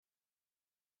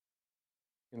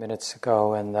few minutes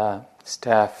ago in the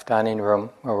staff dining room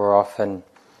where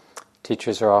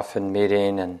teachers are often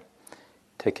meeting and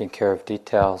taking care of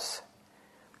details.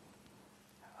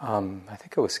 I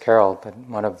think it was Carol, but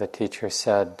one of the teachers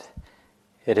said,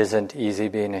 "It isn't easy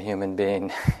being a human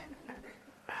being."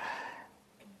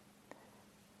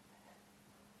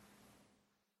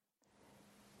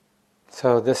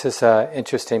 So this is an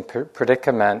interesting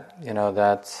predicament,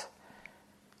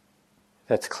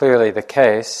 that's clearly the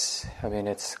case. I mean,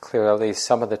 it's clear at least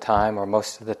some of the time or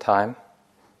most of the time.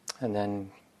 And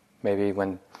then maybe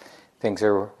when things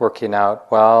are working out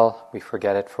well, we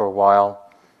forget it for a while.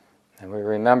 And we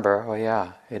remember, oh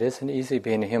yeah, it isn't easy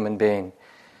being a human being.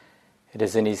 It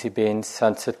isn't easy being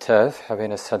sensitive,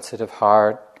 having a sensitive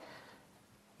heart.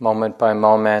 Moment by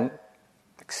moment,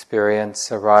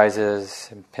 experience arises,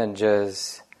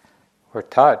 impinges. We're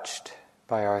touched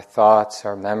by our thoughts,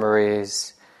 our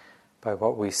memories, by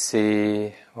what we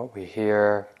see, what we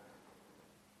hear,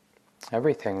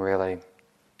 everything really.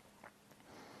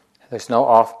 There's no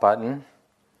off button,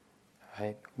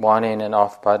 right? Wanting an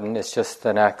off button is just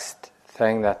the next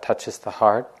thing that touches the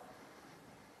heart,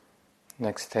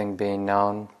 next thing being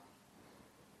known.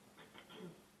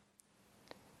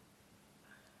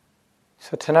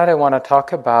 So tonight I want to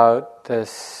talk about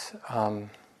this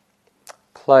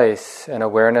place and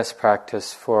awareness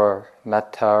practice for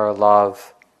metta or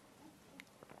love.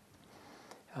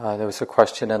 There was a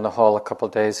question in the hall a couple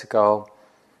days ago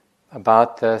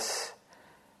about this.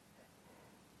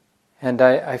 And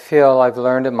I feel I've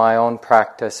learned in my own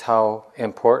practice how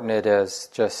important it is,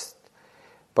 just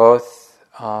both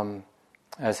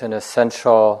as an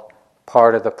essential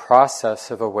part of the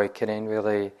process of awakening,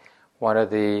 really one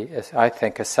of the, I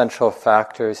think, essential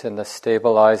factors in the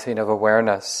stabilizing of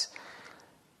awareness,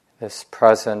 this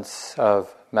presence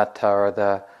of metta or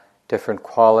the different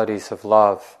qualities of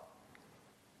love.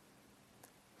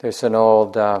 There's an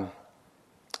old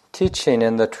teaching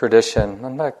in the tradition,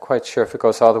 I'm not quite sure if it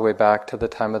goes all the way back to the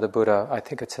time of the Buddha, I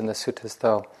think it's in the suttas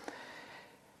though,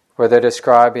 where they're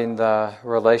describing the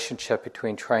relationship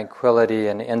between tranquility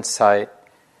and insight,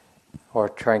 or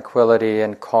tranquility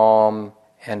and calm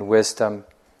and wisdom.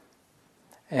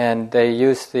 And they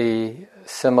use the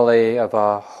simile of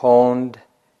a honed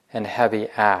and heavy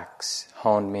axe.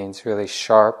 Honed means really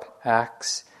sharp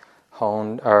axe,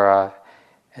 honed,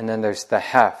 and then there's the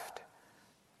heft,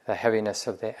 the heaviness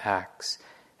of the axe.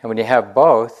 And when you have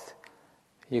both,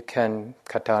 you can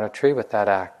cut down a tree with that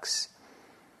axe.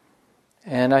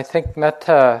 And I think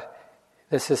metta,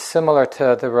 this is similar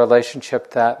to the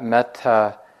relationship that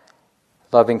metta,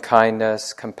 loving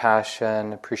kindness,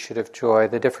 compassion, appreciative joy,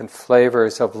 the different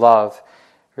flavors of love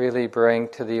really bring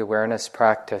to the awareness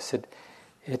practice.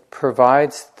 It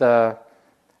provides the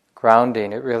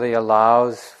grounding. It really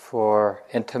allows for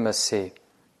intimacy.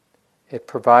 It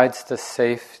provides the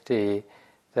safety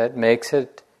that makes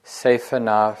it safe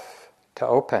enough to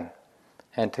open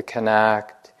and to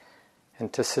connect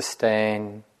and to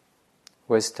sustain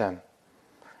wisdom.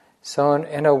 So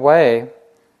in a way,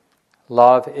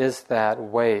 love is that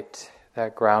weight,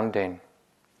 that grounding.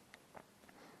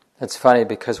 It's funny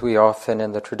because we often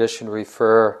in the tradition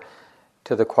refer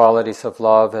to the qualities of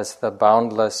love as the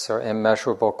boundless or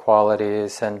immeasurable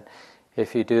qualities, and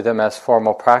if you do them as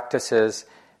formal practices,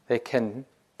 they can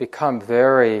become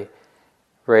very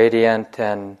radiant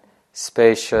and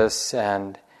spacious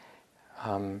and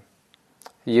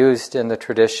used in the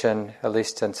tradition, at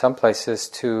least in some places,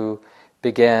 to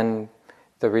begin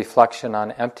the reflection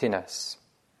on emptiness.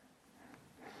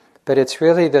 But it's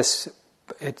really this,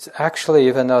 it's actually,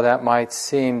 even though that might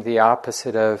seem the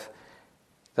opposite of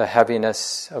the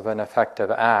heaviness of an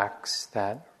effective axe,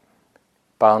 that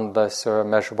boundless or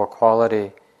immeasurable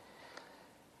quality,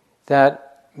 that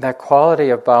quality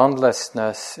of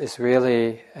boundlessness is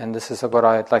really, and this is what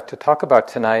I'd like to talk about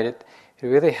tonight, it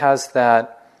really has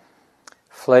that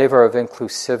flavor of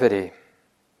inclusivity.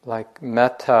 Like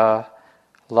metta,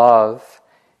 love,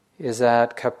 is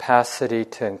that capacity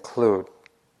to include.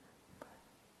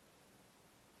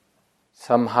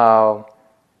 Somehow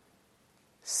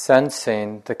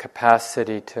sensing the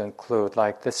capacity to include,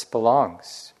 like this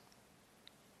belongs.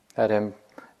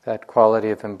 That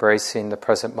quality of embracing the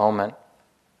present moment.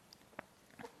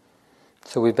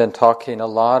 So we've been talking a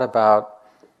lot about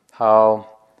how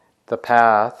the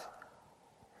path,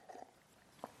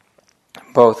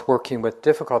 both working with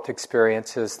difficult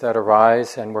experiences that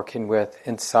arise and working with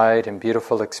insight and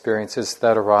beautiful experiences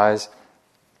that arise,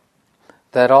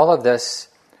 that all of this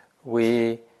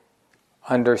we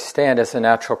understand as a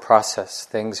natural process.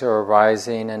 Things are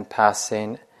arising and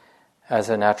passing as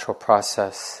a natural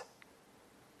process.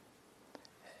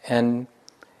 And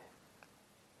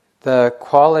the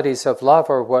qualities of love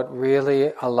are what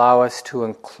really allow us to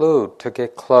include, to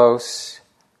get close.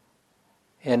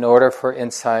 In order for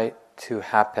insight to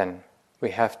happen,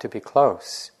 we have to be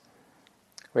close.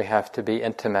 We have to be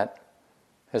intimate.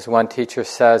 As one teacher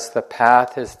says, the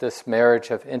path is this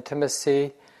marriage of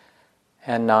intimacy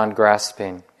and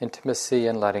non-grasping, intimacy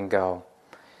and letting go.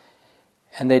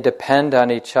 And they depend on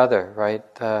each other, right?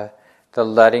 The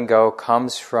letting go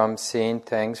comes from seeing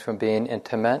things, from being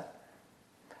intimate.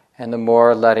 And the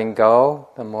more letting go,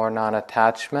 the more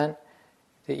non-attachment,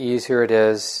 the easier it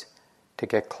is to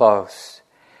get close.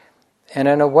 And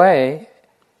in a way,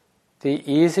 the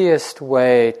easiest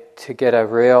way to get a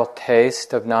real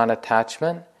taste of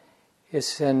non-attachment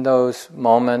is in those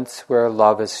moments where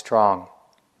love is strong.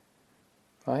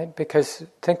 Right? Because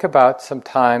think about some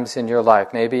times in your life,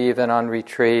 maybe even on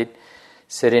retreat,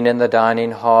 sitting in the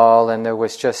dining hall, and there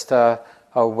was just a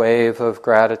wave of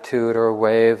gratitude or a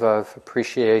wave of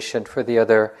appreciation for the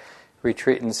other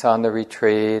retreatants on the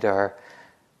retreat, or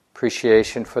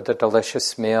appreciation for the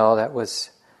delicious meal that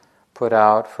was put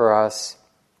out for us.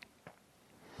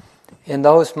 In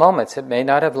those moments, it may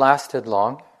not have lasted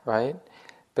long, right?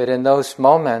 But in those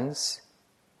moments,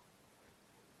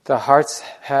 the heart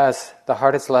has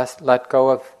let go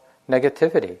of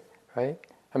negativity, right?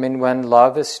 I mean, when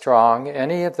love is strong,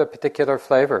 any of the particular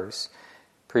flavors,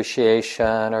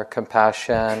 appreciation or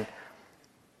compassion,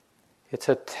 it's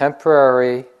a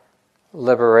temporary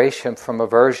liberation from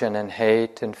aversion and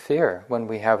hate and fear when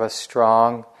we have a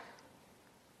strong,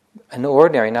 an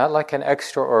ordinary, not like an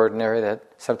extraordinary, that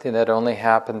something that only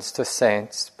happens to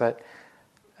saints, but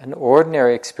an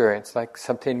ordinary experience, like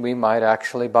something we might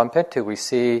actually bump into. We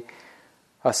see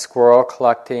a squirrel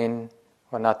collecting,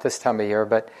 well, not this time of year,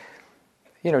 but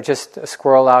just a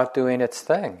squirrel out doing its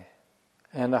thing,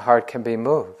 and the heart can be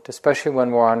moved. Especially when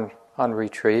we're on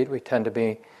retreat, we tend to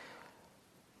be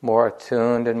more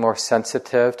attuned and more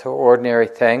sensitive to ordinary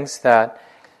things. That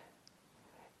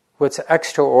what's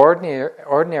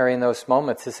extraordinary in those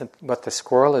moments isn't what the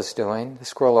squirrel is doing. The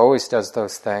squirrel always does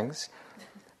those things.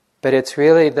 But it's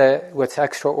really what's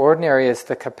extraordinary is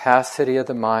the capacity of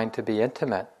the mind to be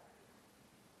intimate,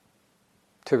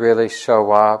 to really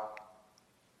show up.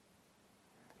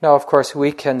 Now, of course,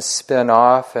 we can spin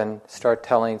off and start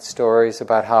telling stories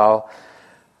about how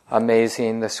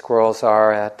amazing the squirrels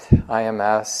are at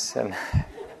IMS, and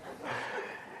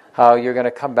how you're going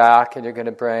to come back and you're going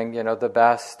to bring, the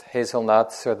best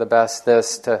hazelnuts or the best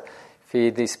this to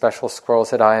feed these special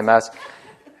squirrels at IMS.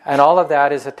 And all of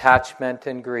that is attachment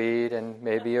and greed and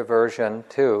maybe aversion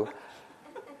too.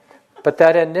 But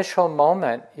that initial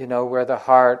moment, where the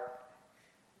heart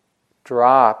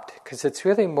dropped, because it's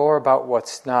really more about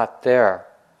what's not there.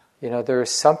 There's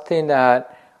something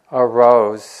that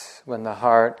arose when the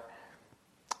heart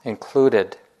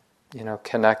included,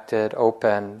 connected,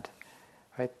 opened.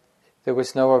 Right? There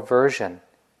was no aversion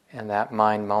in that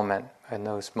mind moment, in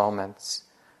those moments.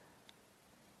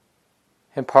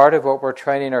 And part of what we're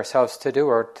training ourselves to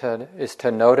do is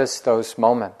to notice those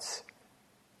moments.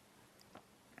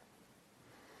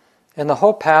 And the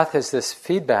whole path is this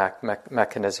feedback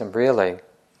mechanism, really.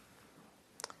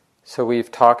 So we've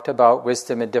talked about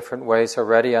wisdom in different ways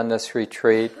already on this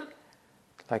retreat,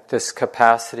 like this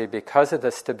capacity, because of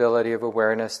the stability of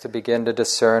awareness, to begin to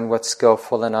discern what's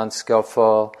skillful and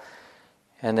unskillful,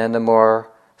 and then the more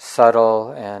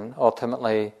subtle and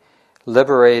ultimately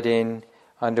liberating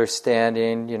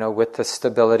understanding, with the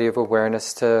stability of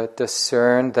awareness, to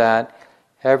discern that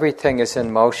everything is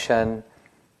in motion,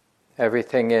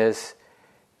 everything is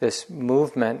this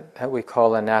movement that we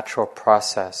call a natural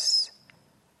process,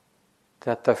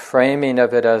 that the framing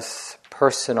of it as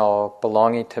personal,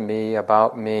 belonging to me,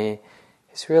 about me,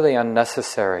 is really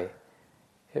unnecessary.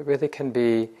 It really can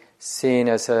be seen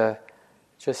as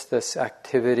just this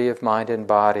activity of mind and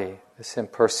body, this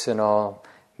impersonal,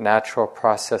 natural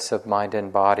process of mind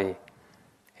and body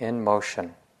in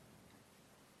motion.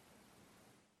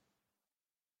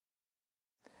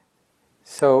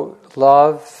 So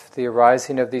love, the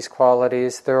arising of these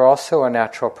qualities, they're also a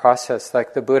natural process.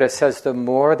 Like the Buddha says, the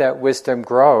more that wisdom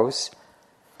grows,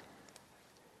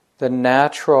 the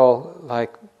natural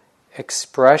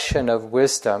expression of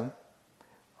wisdom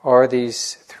are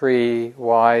these three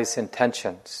wise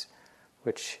intentions,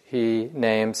 which he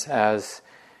names as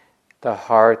the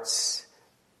heart's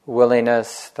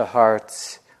willingness, the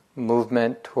heart's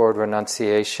movement toward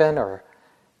renunciation or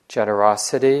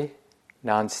generosity,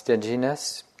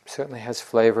 non-stinginess, certainly has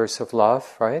flavors of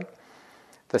love, right?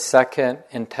 The second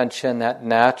intention that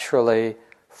naturally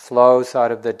flows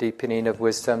out of the deepening of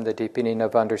wisdom, the deepening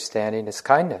of understanding, is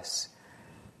kindness.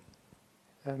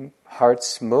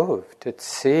 heart's moved. It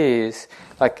sees,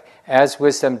 like as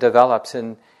wisdom develops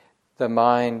and the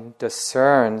mind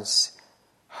discerns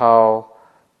how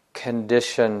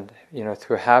conditioned,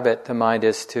 through habit, the mind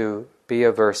is to be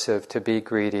aversive, to be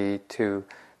greedy, to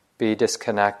be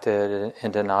disconnected,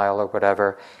 in denial or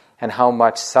whatever, and how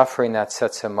much suffering that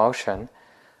sets in motion,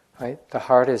 right? The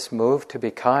heart is moved to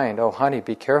be kind. Oh, honey,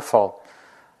 be careful.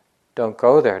 Don't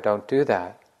go there. Don't do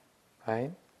that,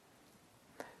 right?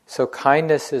 So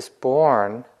kindness is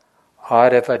born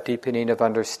out of a deepening of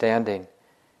understanding.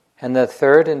 And the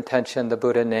third intention the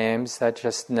Buddha names that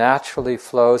just naturally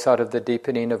flows out of the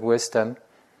deepening of wisdom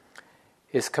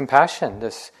is compassion,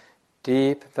 this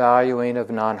deep valuing of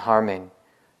non-harming,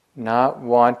 not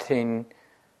wanting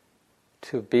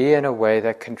to be in a way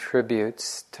that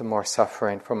contributes to more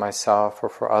suffering for myself or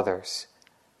for others.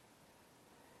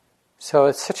 So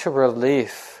it's such a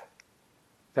relief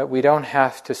that we don't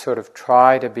have to sort of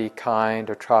try to be kind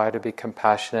or try to be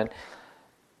compassionate,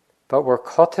 but we're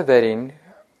cultivating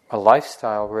a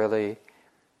lifestyle, really.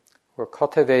 We're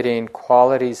cultivating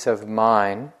qualities of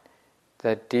mind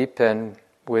that deepen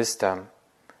wisdom.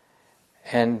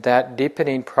 And that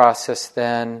deepening process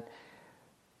then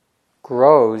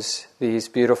grows these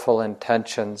beautiful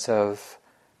intentions of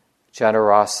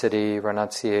generosity,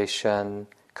 renunciation,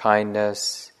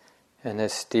 kindness, and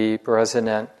this deep,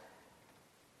 resonant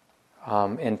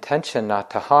intention not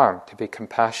to harm, to be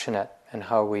compassionate in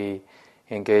how we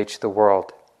engage the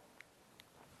world.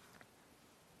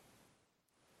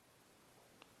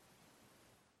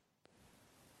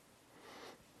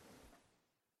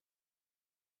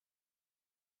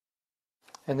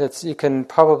 And it's, you can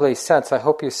probably sense, I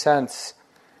hope you sense,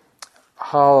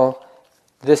 how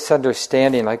this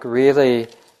understanding, like really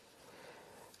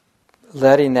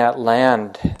letting that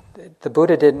land. The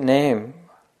Buddha didn't name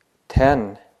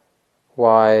 10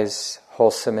 wise,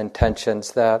 wholesome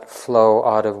intentions that flow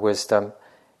out of wisdom.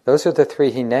 Those are the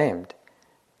 3 he named.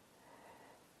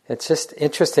 It's just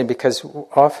interesting because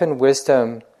often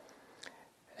wisdom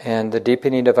and the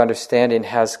deepening of understanding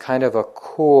has kind of a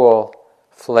cool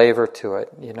flavor to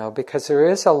it, because there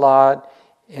is a lot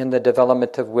in the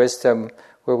development of wisdom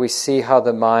where we see how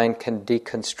the mind can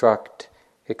deconstruct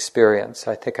experience.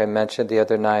 I think I mentioned the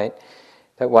other night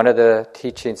that one of the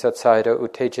teachings outside of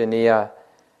Uttejaniya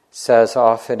says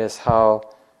often is how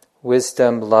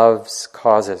wisdom loves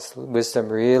causes. Wisdom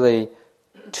really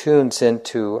tunes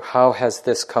into how has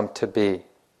this come to be?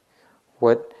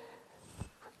 What,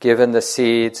 given the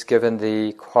seeds, given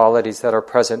the qualities that are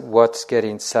present, what's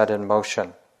getting set in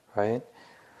motion, right?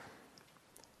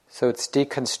 So it's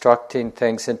deconstructing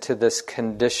things into this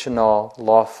conditional,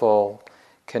 lawful,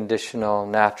 conditional,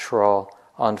 natural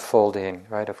unfolding,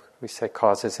 right? We say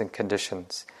causes and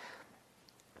conditions.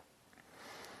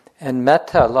 And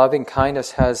metta, loving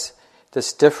kindness, has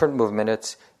this different movement.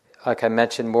 It's, like I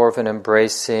mentioned, more of an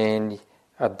embracing,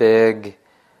 a big,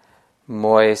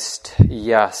 moist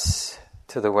yes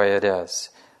to the way it is,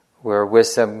 where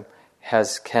wisdom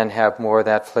can have more of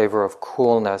that flavor of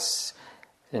coolness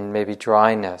and maybe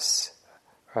dryness,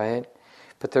 right?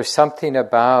 But there's something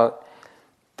about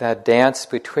that dance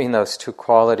between those two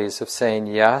qualities of saying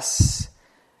yes,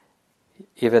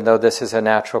 even though this is a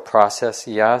natural process,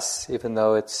 yes, even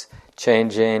though it's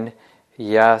changing,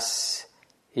 yes,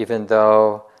 even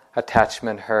though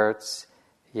attachment hurts,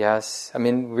 yes. I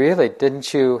mean, really,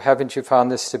 haven't you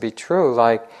found this to be true?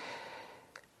 Like,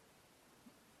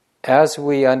 as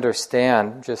we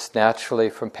understand, just naturally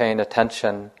from paying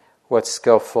attention, what's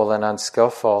skillful and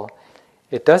unskillful,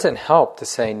 it doesn't help to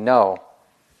say no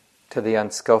to the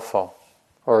unskillful.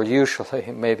 Or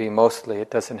usually, maybe mostly, it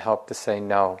doesn't help to say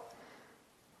no.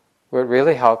 What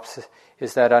really helps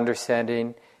is that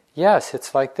understanding, yes,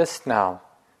 it's like this now.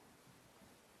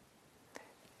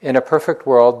 In a perfect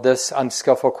world, this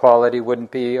unskillful quality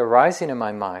wouldn't be arising in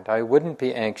my mind. I wouldn't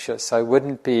be anxious. I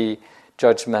wouldn't be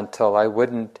judgmental. I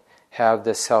wouldn't have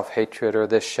this self-hatred or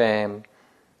this shame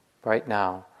right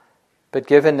now. But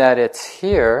given that it's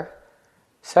here,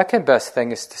 second best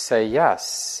thing is to say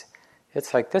yes.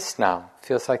 It's like this now.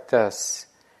 Feels like this.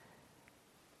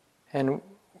 And,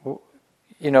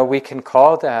 we can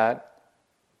call that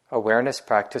awareness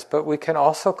practice, but we can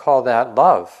also call that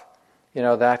love.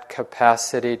 That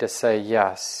capacity to say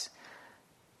yes,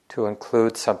 to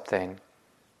include something.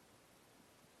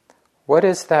 What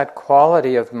is that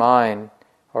quality of mind,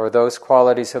 or those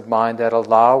qualities of mind that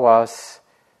allow us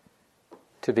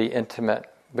to be intimate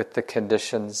with the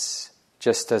conditions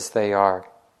just as they are?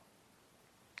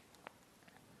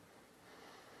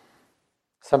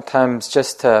 Sometimes,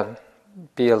 just to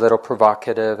be a little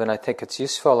provocative, and I think it's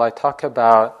useful, I talk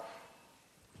about,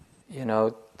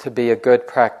 to be a good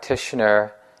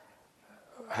practitioner,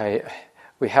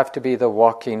 we have to be the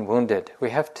walking wounded. We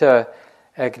have to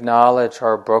acknowledge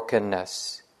our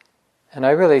brokenness. And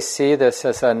I really see this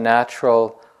as a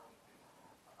natural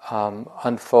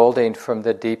unfolding from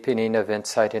the deepening of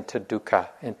insight into dukkha,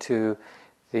 into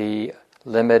the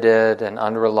limited and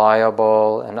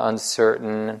unreliable and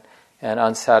uncertain and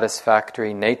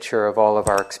unsatisfactory nature of all of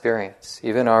our experience.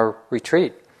 Even our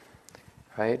retreat,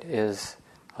 right, is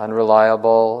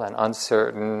unreliable and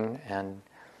uncertain. And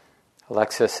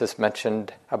Alexis has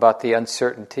mentioned about the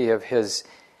uncertainty of his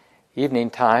evening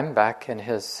time back in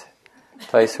his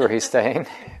place where he's staying.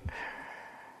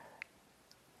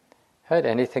 Right,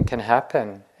 anything can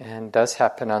happen, and does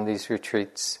happen on these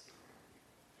retreats.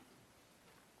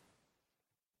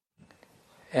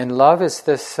 And love is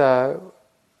this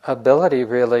ability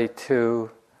really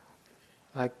to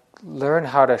learn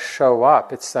how to show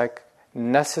up. It's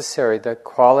necessary. The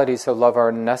qualities of love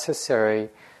are necessary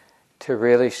to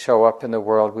really show up in the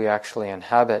world we actually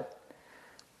inhabit.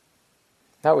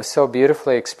 That was so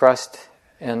beautifully expressed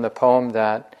in the poem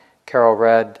that Carol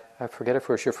read. I forget if it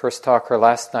was your first talk or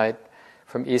last night,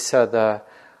 from Isa.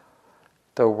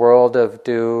 The world of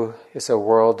dew is a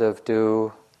world of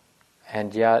dew,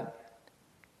 and yet.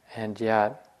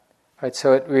 Right,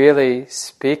 so it really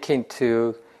speaking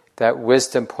to that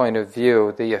wisdom point of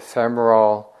view, the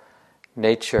ephemeral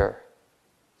nature,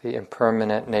 the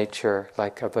impermanent nature,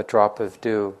 like of a drop of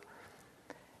dew.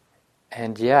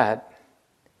 And yet,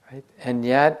 right,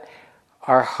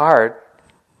 our heart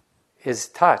is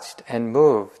touched and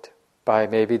moved by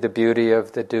maybe the beauty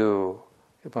of the dew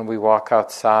when we walk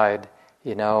outside,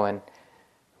 and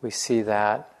we see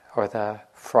that, or the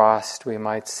frost we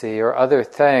might see, or other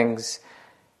things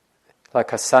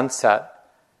like a sunset.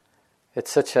 It's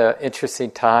such an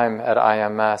interesting time at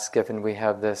IMS, given we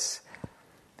have this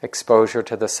exposure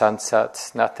to the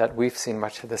sunsets. Not that we've seen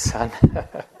much of the sun.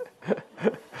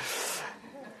 I'm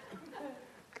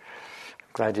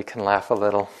glad you can laugh a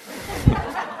little.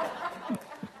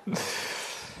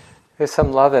 There's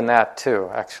some love in that too,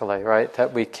 actually, right?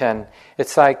 That we can,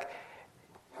 it's like,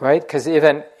 right? Because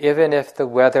even if the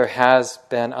weather has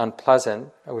been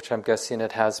unpleasant, which I'm guessing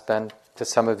it has been to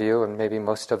some of you and maybe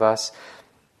most of us,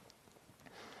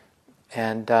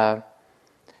 and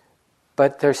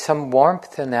but there's some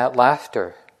warmth in that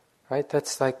laughter, right?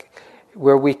 That's like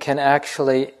where we can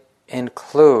actually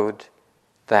include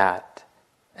that,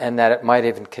 and that it might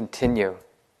even continue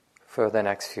for the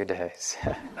next few days.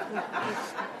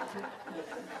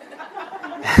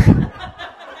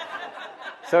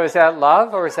 So is that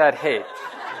love or is that hate?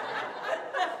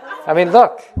 I mean,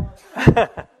 look.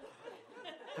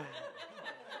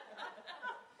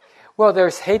 Well,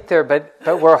 there's hate there, but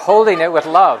we're holding it with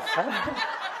love.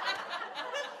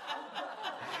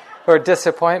 Or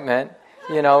disappointment,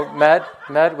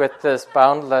 met with this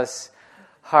boundless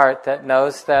heart that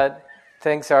knows that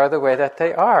things are the way that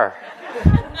they are.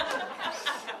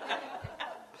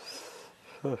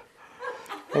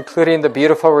 Including the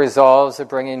beautiful resolves of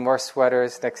bringing more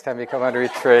sweaters next time you come on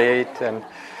retreat. And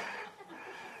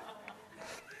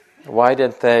why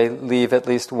didn't they leave at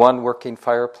least one working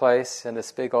fireplace in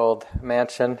this big old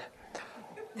mansion?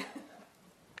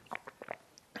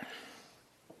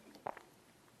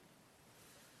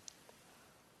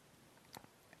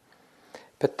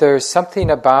 But there's something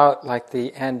about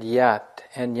the and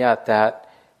yet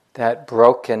that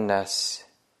brokenness,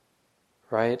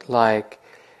 right? Like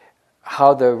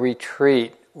how the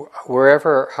retreat,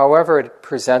 however it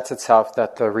presents itself,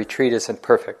 that the retreat isn't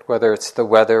perfect, whether it's the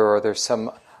weather or there's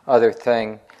some other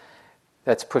thing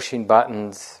that's pushing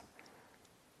buttons.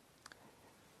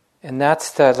 And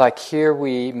that's here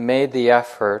we made the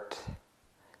effort,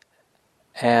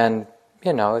 and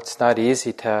it's not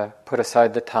easy to put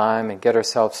aside the time and get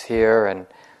ourselves here,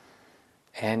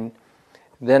 and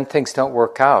then things don't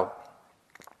work out.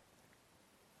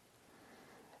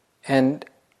 And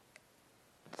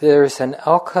there's an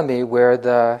alchemy where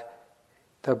the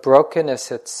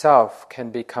brokenness itself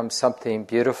can become something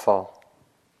beautiful.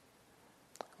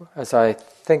 As I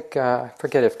think, I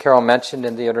forget if Carol mentioned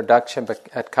in the introduction, but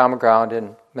at Common Ground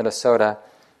in Minnesota,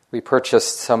 we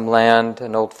purchased some land,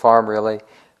 an old farm really,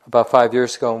 about 5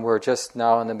 years ago, and we're just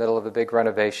now in the middle of a big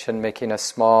renovation, making a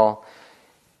small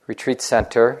retreat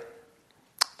center,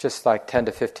 just 10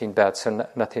 to 15 beds, so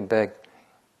nothing big.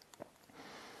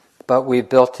 But we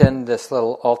built in this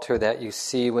little altar that you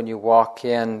see when you walk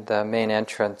in the main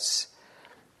entrance.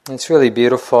 It's really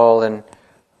beautiful, and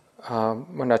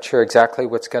we're not sure exactly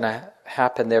what's going to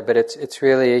happen there, but it's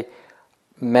really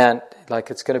meant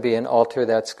it's going to be an altar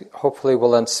that's hopefully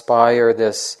will inspire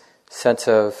this sense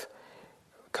of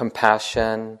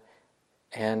compassion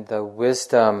and the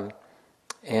wisdom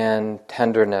and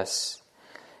tenderness.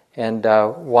 And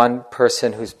one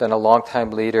person who's been a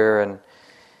long-time leader and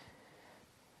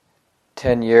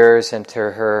 10 years into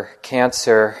her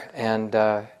cancer and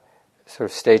sort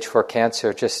of stage 4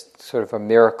 cancer, just sort of a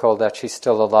miracle that she's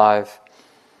still alive.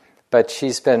 But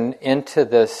she's been into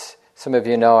this, some of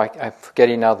you know, I'm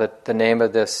forgetting now the name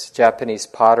of this Japanese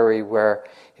pottery where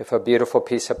if a beautiful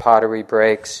piece of pottery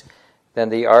breaks, then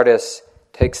the artist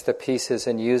takes the pieces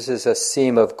and uses a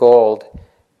seam of gold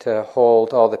to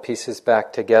hold all the pieces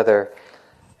back together.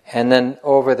 And then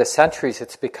over the centuries,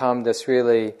 it's become this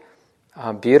really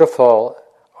beautiful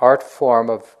art form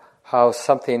of how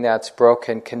something that's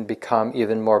broken can become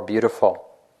even more beautiful.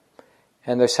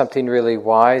 And there's something really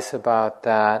wise about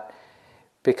that,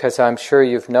 because I'm sure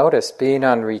you've noticed being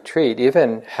on retreat,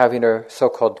 even having a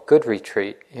so-called good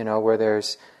retreat, where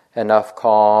there's enough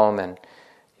calm and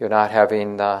you're not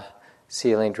having the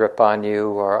ceiling drip on you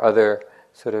or other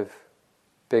sort of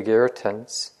big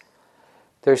irritants.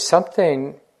 There's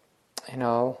something,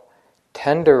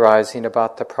 tenderizing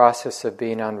about the process of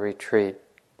being on retreat.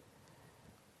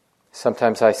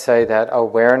 Sometimes I say that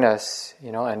awareness,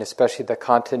 and especially the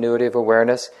continuity of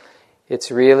awareness,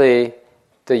 it's really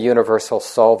the universal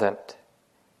solvent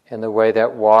in the way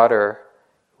that water,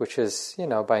 which is,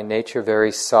 by nature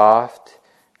very soft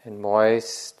and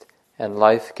moist and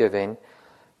life-giving,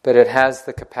 but it has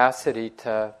the capacity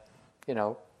to,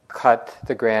 cut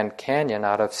the Grand Canyon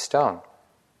out of stone,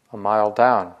 a mile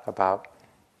down about.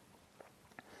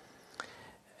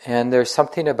 And there's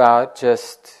something about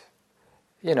just,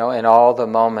 in all the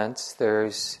moments,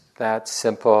 there's that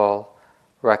simple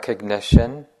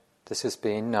recognition. This is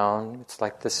being known. It's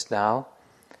like this now.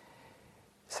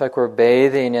 It's like we're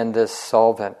bathing in this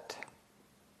solvent,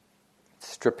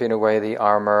 stripping away the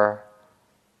armor,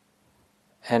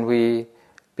 and we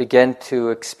begin to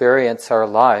experience our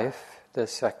life,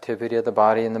 this activity of the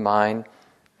body and the mind,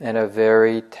 in a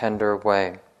very tender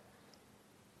way.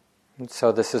 And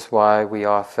so this is why we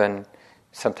often,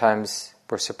 sometimes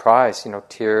we're surprised,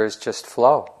 tears just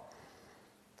flow.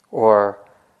 Or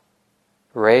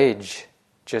rage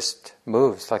just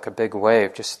moves like a big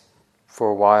wave just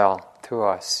for a while through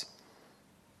us.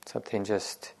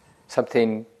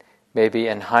 Something maybe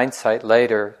in hindsight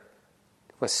later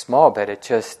was small, but it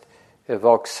just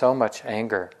evokes so much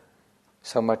anger,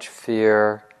 so much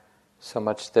fear, so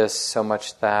much this, so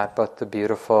much that, both the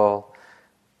beautiful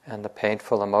and the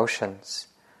painful emotions.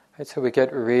 Right? So we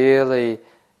get really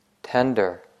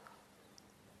tender.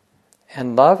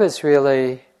 And love is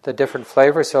really the different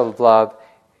flavors of love.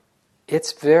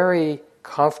 It's very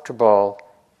comfortable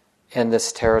in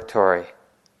this territory,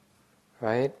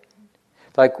 right?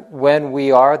 Like when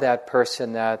we are that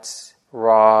person that's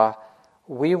raw,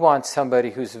 we want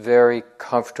somebody who's very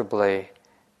comfortable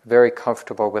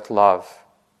with love.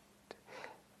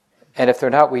 And if they're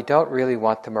not, we don't really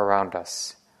want them around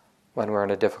us when we're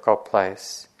in a difficult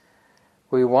place.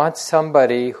 We want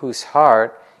somebody whose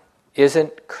heart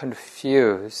isn't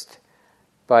confused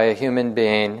by a human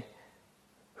being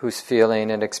who's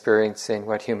feeling and experiencing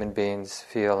what human beings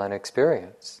feel and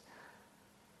experience.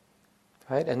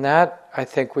 Right? And that, I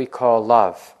think, we call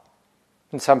love.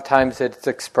 And sometimes it's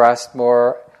expressed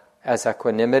more as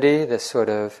equanimity, this sort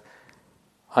of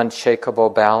unshakable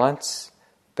balance,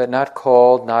 but not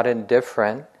cold, not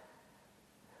indifferent,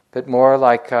 but more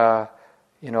like a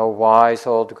wise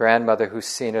old grandmother who's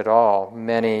seen it all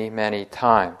many, many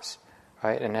times,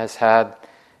 right? And has had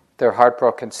their heart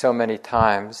broken so many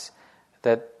times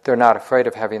that they're not afraid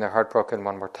of having their heart broken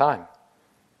one more time,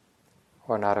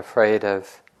 or not afraid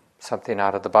of something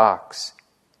out of the box.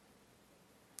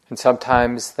 And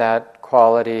sometimes that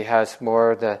quality has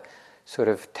more the sort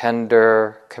of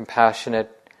tender, compassionate,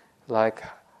 like,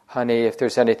 honey, if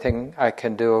there's anything I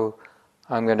can do,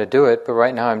 I'm going to do it, but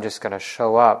right now I'm just going to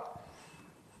show up.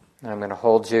 And I'm going to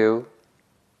hold you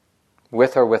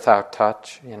with or without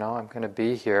touch, I'm going to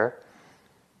be here.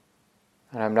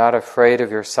 And I'm not afraid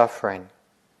of your suffering.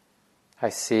 I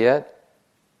see it,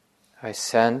 I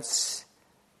sense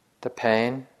the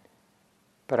pain,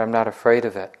 but I'm not afraid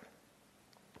of it.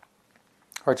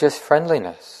 Or just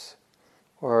friendliness,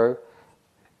 or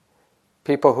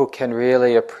people who can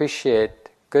really appreciate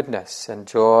goodness and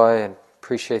joy and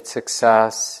appreciate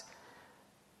success,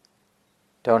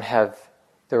 don't have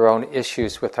their own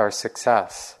issues with our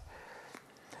success.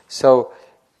 So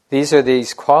these are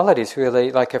these qualities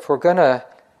really, like if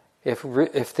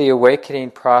the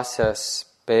awakening process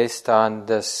based on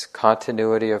this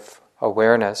continuity of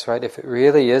awareness, right, if it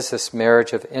really is this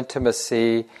marriage of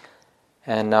intimacy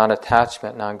and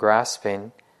non-attachment,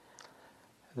 non-grasping,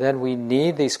 then we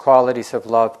need these qualities of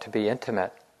love to be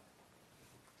intimate.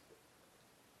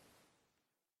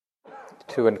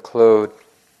 to include,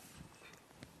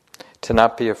 to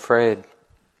not be afraid.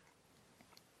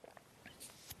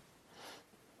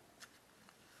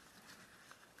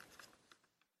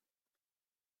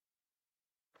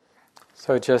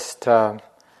 So just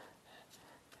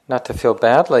not to feel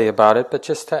badly about it, but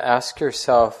just to ask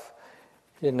yourself,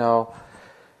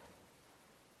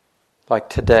 like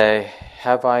today,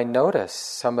 have I noticed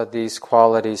some of these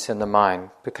qualities in the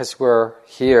mind? Because we're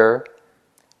here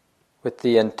with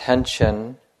the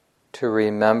intention to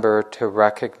remember, to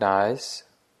recognize.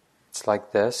 It's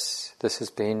like this is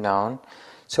being known.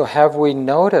 So have we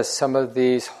noticed some of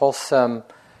these wholesome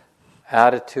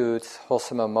attitudes,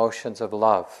 wholesome emotions of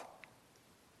love?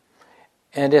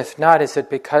 And if not, is it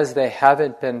because they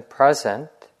haven't been present,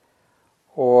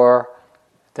 or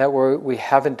that we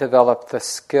haven't developed the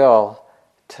skill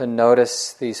to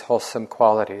notice these wholesome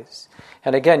qualities?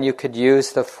 And again, you could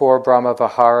use the 4 Brahma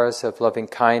Viharas of loving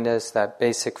kindness, that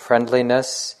basic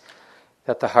friendliness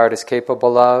that the heart is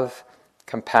capable of,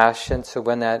 compassion. So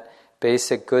when that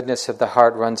basic goodness of the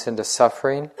heart runs into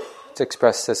suffering, it's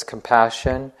expressed as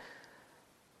compassion.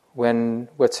 When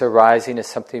what's arising is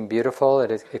something beautiful,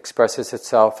 it expresses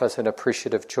itself as an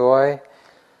appreciative joy.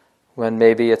 When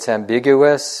maybe it's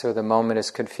ambiguous or the moment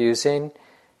is confusing,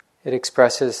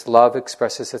 love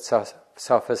expresses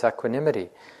itself as equanimity.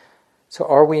 So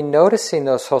are we noticing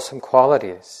those wholesome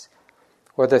qualities?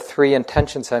 Or the 3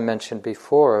 intentions I mentioned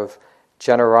before of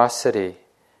generosity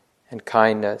and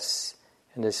kindness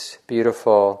and this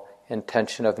beautiful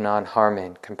intention of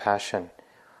non-harming, compassion.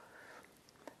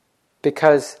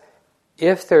 Because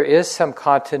if there is some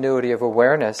continuity of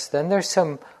awareness, then there's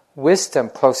some wisdom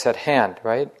close at hand,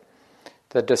 right?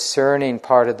 The discerning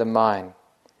part of the mind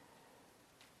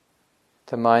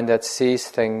that sees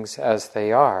things as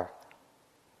they are.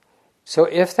 So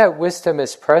if that wisdom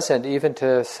is present, even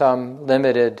to some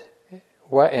limited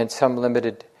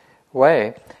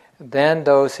way, then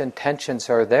those intentions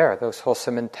are there, those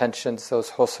wholesome intentions, those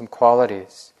wholesome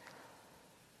qualities.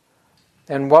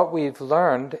 And what we've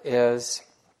learned is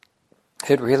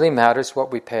it really matters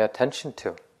what we pay attention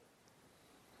to.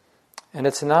 And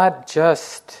it's not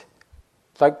just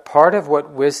like part of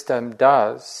what wisdom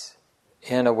does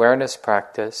in awareness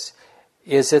practice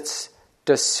is it's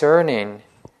discerning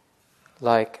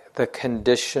like the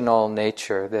conditional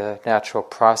nature, the natural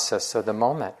process of the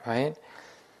moment, right?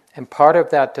 And part of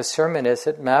that discernment is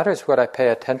it matters what I pay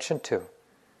attention to.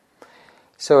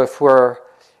 So if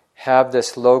have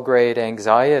this low-grade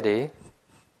anxiety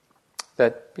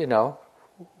that,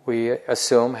 we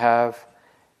assume have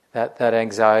that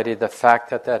anxiety, the fact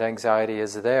that anxiety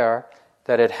is there,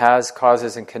 that it has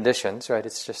causes and conditions, right?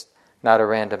 It's just not a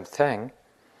random thing.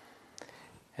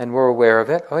 And we're aware of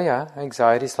it. Oh yeah,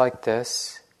 anxiety's like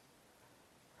this.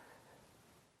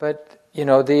 But,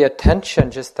 the attention,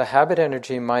 just the habit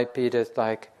energy might be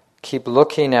to keep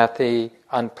looking at the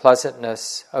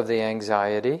unpleasantness of the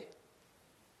anxiety.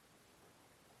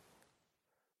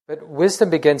 But wisdom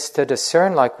begins to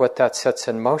discern what that sets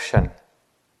in motion.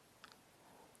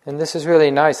 And this is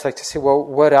really nice, to see, well,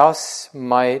 what else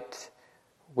might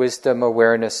wisdom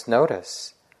awareness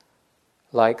notice?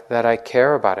 That I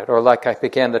care about it. Or I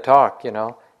began to talk,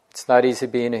 it's not easy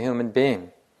being a human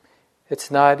being.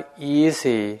 It's not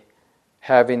easy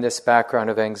having this background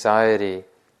of anxiety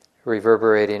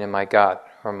reverberating in my gut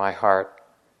or my heart.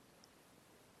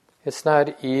 It's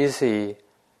not easy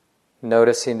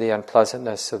noticing the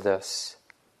unpleasantness of this.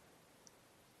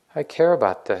 I care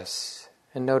about this,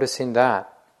 and noticing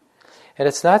that. And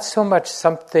it's not so much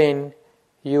something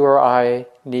you or I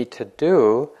need to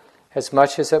do, as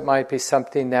much as it might be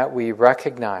something that we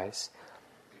recognize.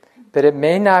 But it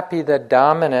may not be the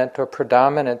dominant or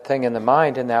predominant thing in the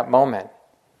mind in that moment.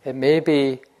 It may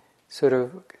be sort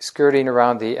of skirting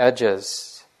around the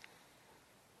edges.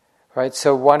 Right?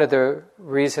 So one of the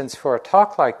reasons for a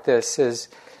talk like this is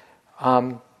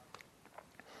to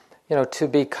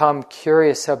become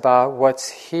curious about what's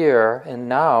here and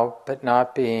now, but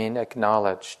not being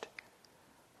acknowledged.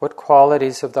 What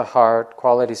qualities of the heart,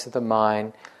 qualities of the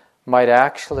mind might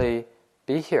actually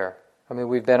be here. I mean,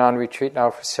 we've been on retreat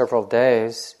now for several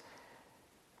days.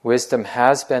 Wisdom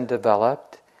has been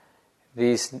developed.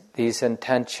 These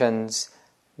intentions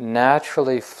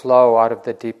naturally flow out of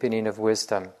the deepening of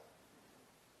wisdom.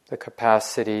 The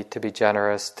capacity to be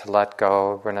generous, to let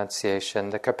go, renunciation,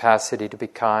 the capacity to be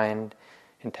kind,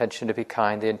 intention to be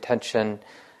kind, the intention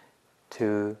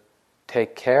to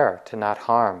take care, to not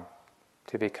harm,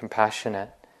 to be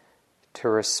compassionate, to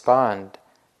respond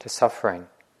to suffering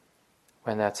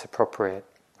when that's appropriate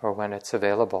or when it's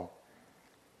available.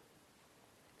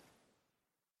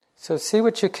 So see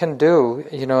what you can do,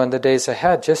 in the days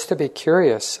ahead, just to be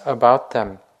curious about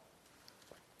them.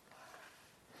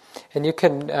 And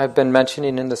I've been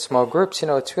mentioning in the small groups,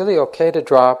 it's really okay to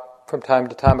drop from time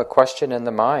to time a question in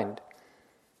the mind.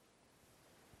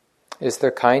 Is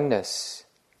there kindness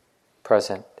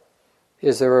present?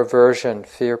 Is there aversion,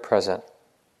 fear present?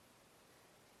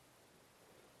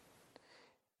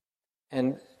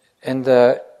 And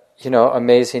the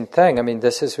amazing thing,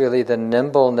 this is really the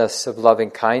nimbleness of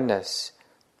loving kindness.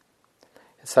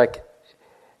 It's like,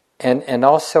 and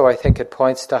also I think it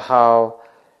points to how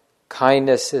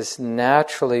kindness is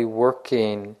naturally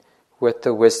working with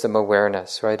the wisdom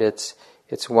awareness, right? It's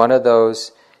one of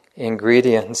those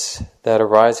ingredients that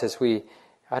arises.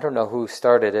 I don't know who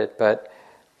started it, but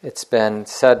it's been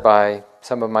said by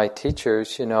some of my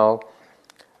teachers,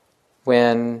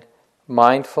 when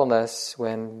mindfulness,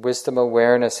 when wisdom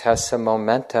awareness has some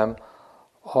momentum,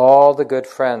 all the good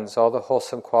friends, all the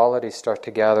wholesome qualities start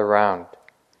to gather around.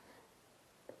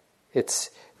 It's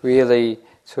really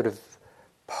sort of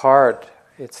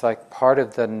it's like part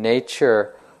of the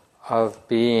nature of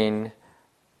being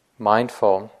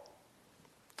mindful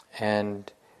and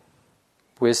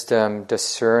wisdom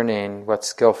discerning what's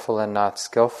skillful and not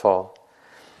skillful.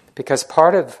 Because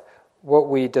part of what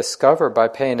we discover by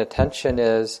paying attention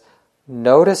is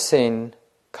noticing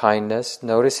kindness,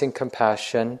 noticing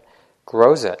compassion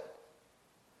grows it.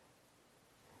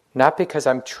 Not because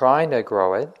I'm trying to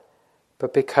grow it,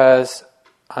 but because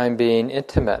I'm being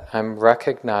intimate. I'm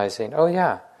recognizing, oh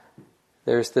yeah,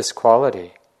 there's this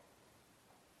quality,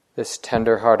 this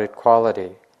tender-hearted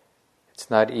quality. It's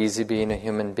not easy being a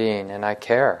human being, and I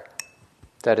care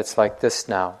that it's like this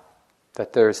now,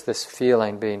 that there's this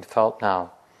feeling being felt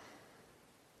now.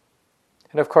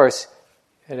 And of course,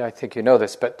 and I think you know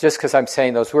this, but just because I'm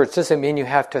saying those words doesn't mean you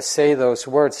have to say those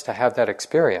words to have that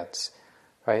experience,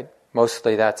 right?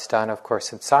 Mostly that's done, of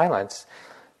course, in silence,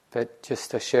 but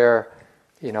just to share,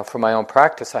 for my own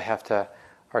practice, I have to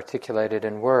articulate it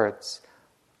in words.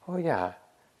 Oh yeah,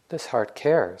 this heart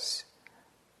cares.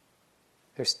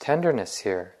 There's tenderness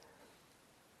here.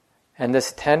 And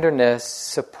this tenderness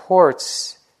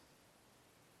supports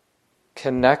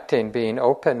connecting, being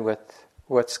open with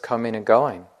what's coming and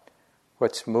going,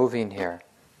 what's moving here.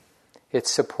 It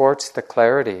supports the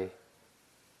clarity,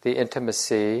 the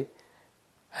intimacy,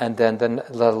 and then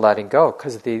the letting go.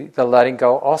 Because the letting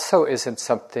go also isn't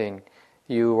something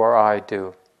you or I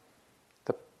do.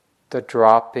 The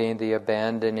dropping, the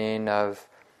abandoning of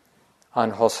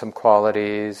unwholesome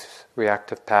qualities,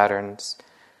 reactive patterns.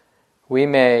 We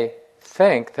may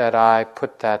think that I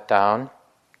put that down,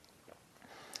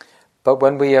 but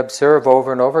when we observe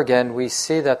over and over again, we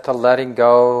see that the letting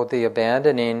go, the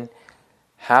abandoning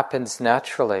happens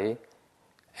naturally,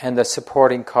 and the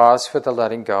supporting cause for the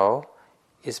letting go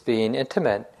is being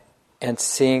intimate and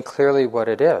seeing clearly what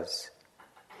it is.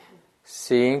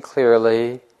 Seeing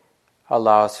clearly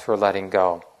allows for letting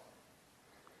go.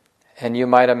 And you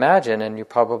might imagine, and you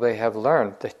probably have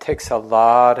learned, that it takes a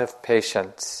lot of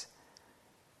patience.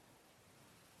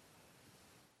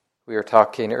 We were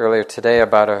talking earlier today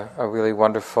about a really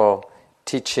wonderful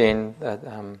teaching,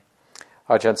 Ajahn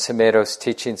Sumedho's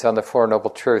teachings on the Four Noble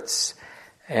Truths.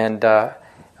 And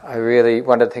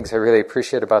one of the things I really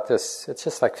appreciate about this, it's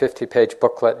just like 50-page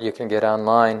booklet you can get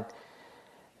online,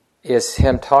 is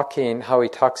him talking, how he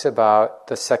talks about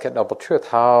the second noble truth,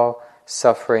 how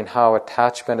suffering, how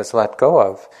attachment is let go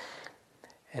of.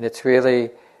 And it's really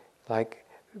like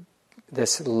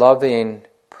this loving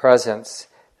presence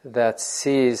that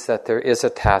sees that there is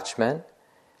attachment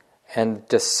and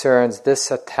discerns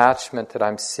this attachment that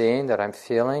I'm seeing, that I'm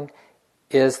feeling,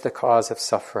 is the cause of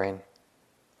suffering,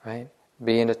 right?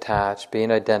 Being attached, being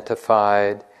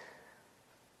identified,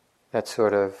 that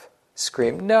sort of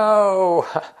scream, no,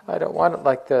 I don't want it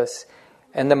like this.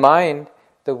 And the mind,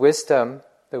 the wisdom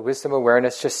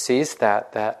awareness just sees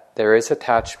that there is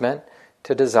attachment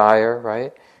to desire,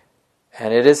 right?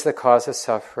 And it is the cause of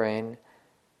suffering,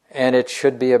 and it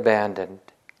should be abandoned.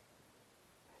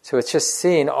 So it's just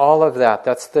seeing all of that.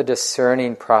 That's the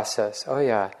discerning process. Oh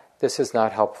yeah, this is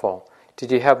not helpful.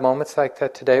 Did you have moments like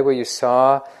that today where you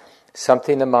saw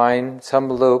something in the mind,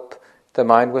 some loop the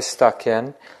mind was stuck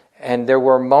in, and there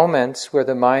were moments where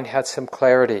the mind had some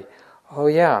clarity. Oh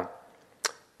yeah,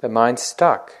 the mind's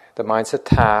stuck, the mind's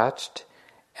attached,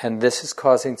 and this is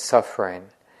causing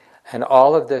suffering. And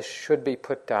all of this should be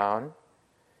put down.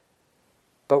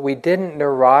 But we didn't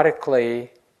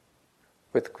neurotically,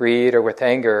 with greed or with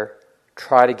anger,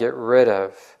 try to get rid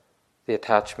of the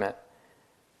attachment.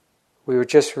 We were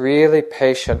just really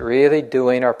patient, really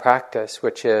doing our practice,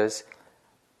 which is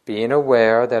being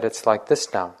aware that it's like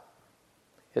this now.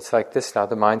 It's like this now,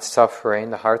 the mind's suffering,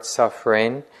 the heart's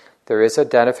suffering. There is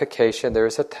identification, there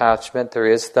is attachment, there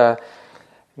is the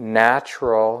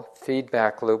natural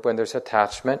feedback loop when there's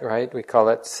attachment, right? We call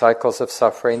it cycles of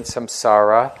suffering,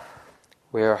 samsara,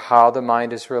 where how the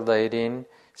mind is relating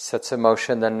sets in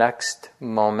motion the next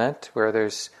moment where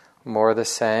there's more of the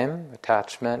same,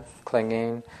 attachment,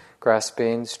 clinging,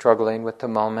 grasping, struggling with the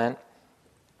moment.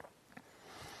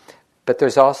 But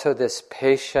there's also this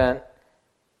patient,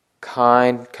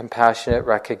 kind, compassionate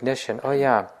recognition. Oh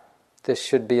yeah, this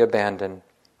should be abandoned.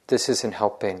 This isn't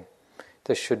helping.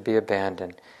 This should be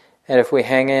abandoned. And if we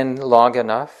hang in long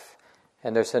enough,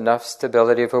 and there's enough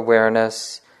stability of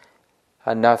awareness,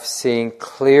 enough seeing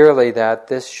clearly that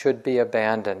this should be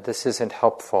abandoned, this isn't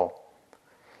helpful.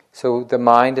 So the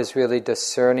mind is really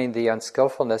discerning the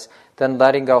unskillfulness, then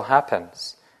letting go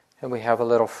happens. And we have a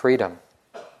little freedom,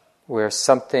 where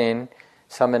something,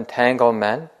 some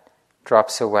entanglement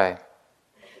drops away.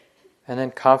 And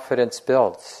then confidence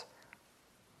builds.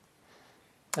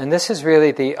 And this is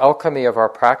really the alchemy of our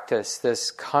practice,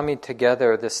 this coming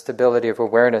together, this stability of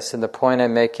awareness. And the point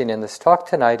I'm making in this talk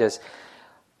tonight is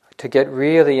to get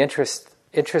really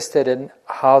interested in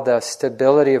how the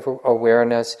stability of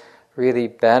awareness really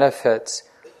benefits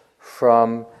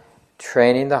from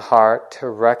training the heart to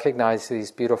recognize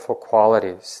these beautiful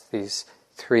qualities, these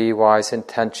three wise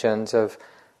intentions of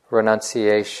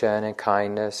renunciation and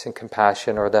kindness and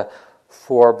compassion, or the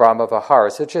four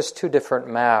Brahma-viharas. They're just two different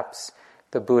maps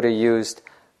the Buddha used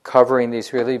covering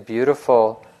these really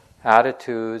beautiful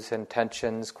attitudes,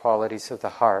 intentions, qualities of the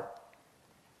heart.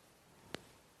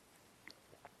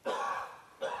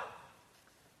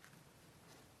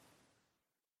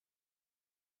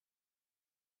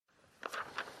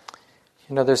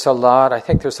 There's a lot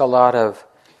of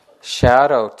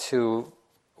shadow to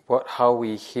how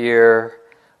we hear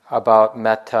about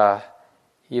metta,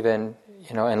 even,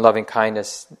 and loving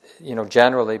kindness,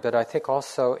 generally, but I think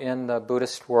also in the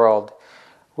Buddhist world,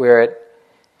 where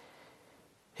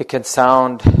it can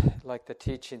sound like the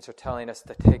teachings are telling us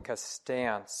to take a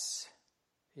stance,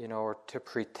 or to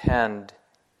pretend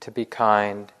to be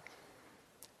kind,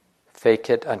 fake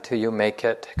it until you make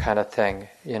it kind of thing,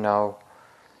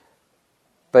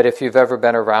 But if you've ever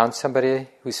been around somebody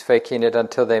who's faking it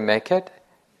until they make it,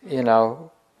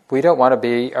 we don't want to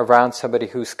be around somebody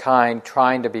who's kind,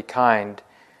 trying to be kind,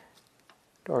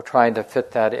 or trying to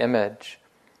fit that image.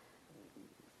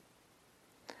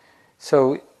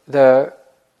 So the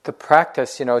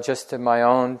practice, just in my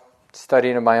own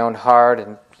studying in my own heart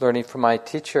and learning from my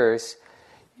teachers,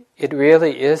 it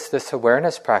really is this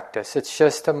awareness practice. It's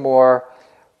just a more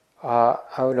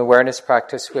an awareness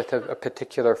practice with a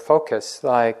particular focus,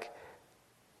 like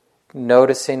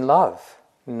noticing love,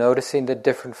 noticing the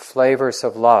different flavors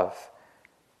of love,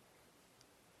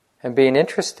 and being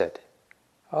interested.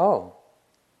 Oh,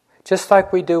 just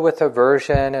like we do with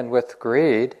aversion and with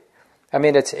greed. I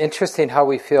mean, it's interesting how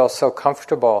we feel so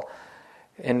comfortable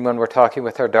when we're talking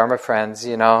with our Dharma friends,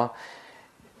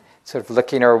 sort of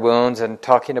licking our wounds and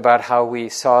talking about how we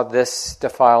saw this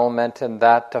defilement and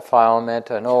that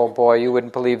defilement, and oh boy, you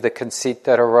wouldn't believe the conceit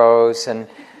that arose, and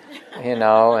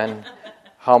and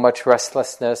how much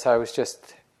restlessness. I was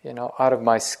just out of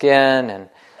my skin, and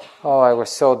oh, I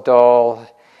was so dull.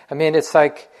 I mean, it's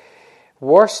like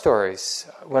war stories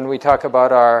when we talk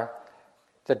about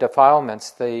the defilements,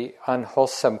 the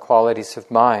unwholesome qualities of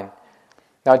mind.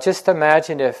 Now just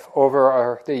imagine if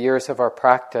over the years of our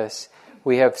practice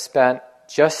we have spent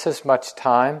just as much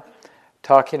time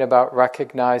talking about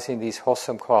recognizing these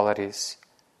wholesome qualities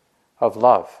of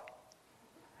love.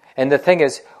 And the thing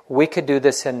is, we could do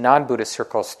this in non-Buddhist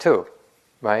circles too,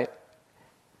 right?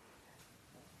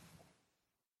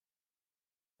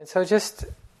 And so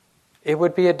it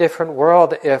would be a different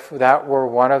world if that were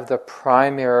one of the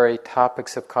primary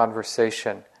topics of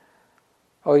conversation.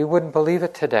 Oh, you wouldn't believe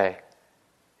it today.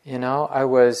 I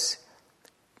was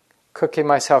cooking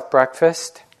myself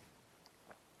breakfast,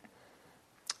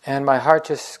 and my heart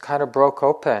just kind of broke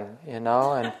open, and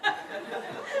I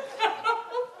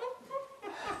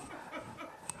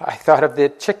thought of the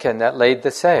chicken that laid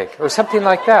this egg, or something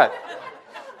like that.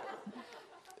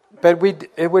 But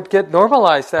it would get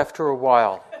normalized after a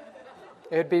while.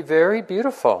 It would be very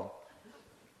beautiful.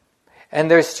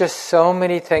 And there's just so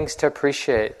many things to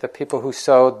appreciate. The people who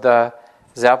sewed the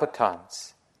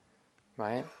zabutons,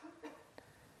 right?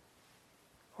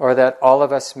 Or that all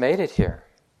of us made it here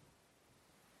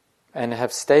and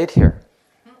have stayed here.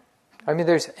 I mean,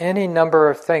 there's any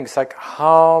number of things, like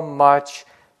how much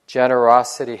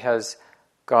generosity has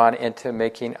gone into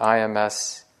making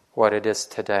IMS what it is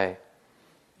today.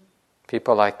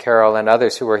 People like Carol and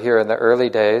others who were here in the early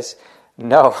days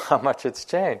know how much it's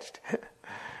changed.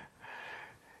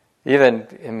 Even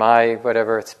in my,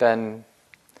 whatever it's been,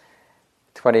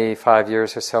 25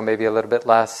 years or so, maybe a little bit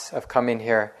less of coming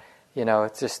here,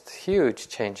 it's just huge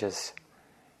changes.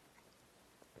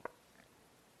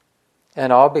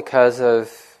 And all because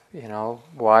of,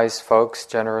 wise folks,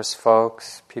 generous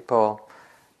folks, people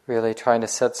really trying to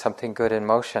set something good in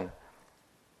motion.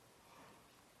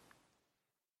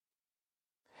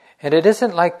 And it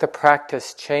isn't like the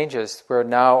practice changes where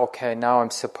now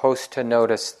I'm supposed to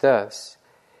notice this.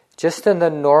 Just in the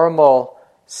normal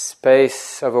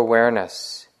space of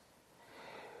awareness.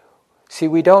 See,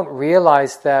 we don't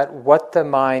realize that what the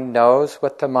mind knows,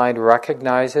 what the mind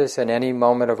recognizes in any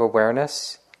moment of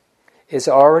awareness is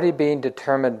already being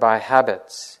determined by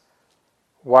habits.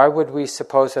 Why would we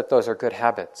suppose that those are good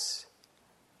habits?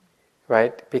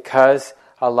 Right? Because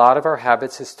a lot of our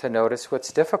habits is to notice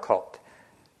what's difficult,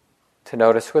 to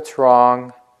notice what's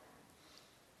wrong.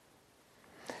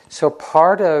 So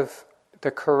part of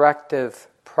the corrective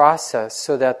process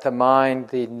so that the mind,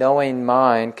 the knowing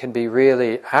mind, can be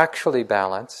really actually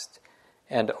balanced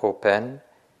and open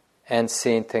and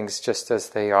seeing things just as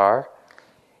they are,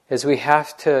 is we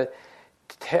have to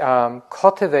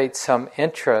cultivate some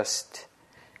interest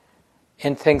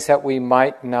in things that we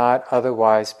might not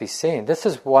otherwise be seeing. This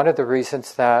is one of the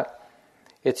reasons that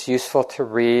it's useful to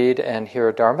read and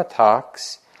hear Dharma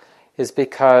talks, is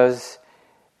because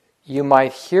you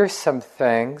might hear some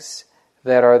things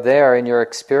that are there in your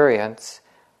experience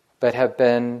but have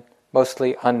been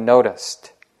mostly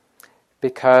unnoticed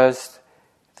because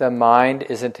the mind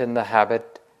isn't in the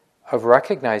habit of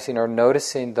recognizing or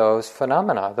noticing those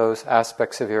phenomena, those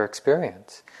aspects of your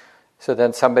experience. So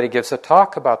then somebody gives a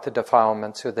talk about the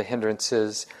defilements or the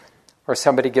hindrances, or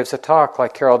somebody gives a talk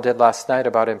like Carol did last night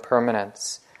about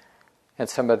impermanence and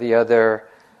some of the other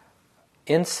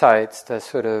insights, the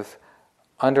sort of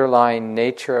underlying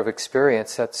nature of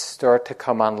experience that start to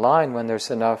come online when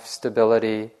there's enough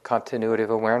stability, continuity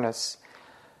of awareness,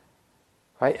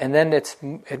 right? And then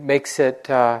it makes it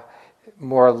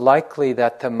more likely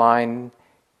that the mind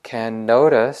can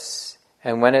notice,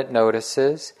 and when it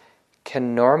notices,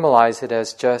 can normalize it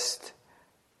as just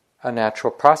a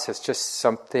natural process, just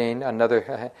something,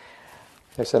 another.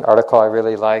 There's an article I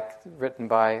really like written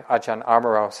by Ajahn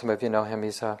Amaro. Some of you know him.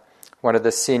 He's one of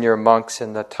the senior monks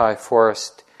in the Thai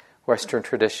forest Western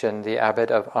tradition, the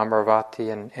abbot of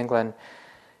Amaravati in England.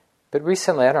 But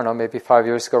recently, I don't know, maybe 5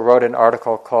 years ago, wrote an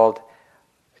article called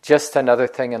Just Another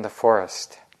Thing in the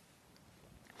Forest.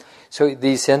 So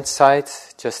these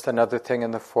insights, just another thing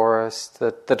in the forest,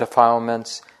 the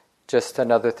defilements, just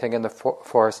another thing in the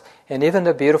forest, and even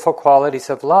the beautiful qualities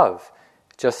of love,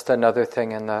 just another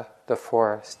thing in the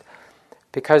forest.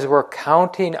 Because we're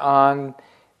counting on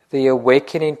the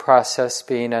awakening process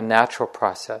being a natural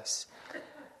process.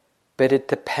 But it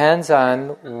depends on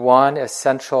one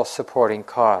essential supporting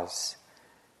cause,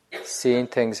 seeing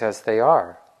things as they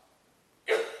are.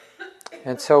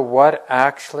 And so what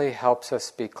actually helps us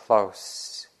be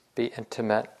close, be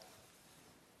intimate?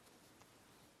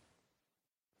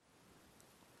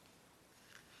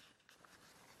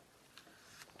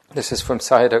 This is from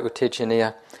Sayadaw U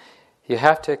Tejaniya. You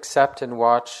have to accept and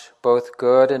watch both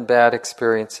good and bad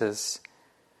experiences.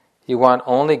 You want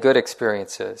only good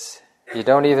experiences. You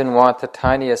don't even want the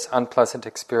tiniest unpleasant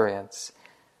experience.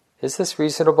 Is this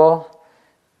reasonable?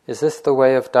 Is this the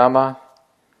way of Dhamma?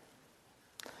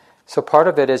 So part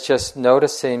of it is just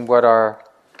noticing what our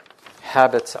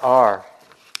habits are,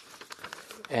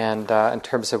 and in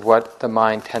terms of what the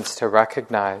mind tends to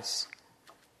recognize.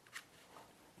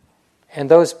 And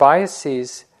those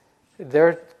biases,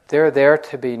 they're there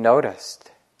to be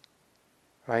noticed,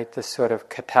 right? This sort of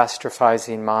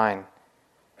catastrophizing mind.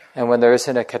 And when there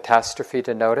isn't a catastrophe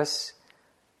to notice,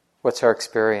 what's our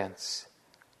experience?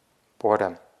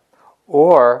 Boredom.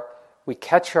 Or we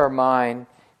catch our mind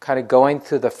kind of going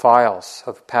through the files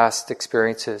of past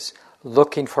experiences,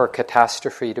 looking for a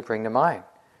catastrophe to bring to mind,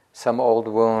 some old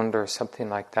wound or something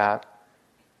like that.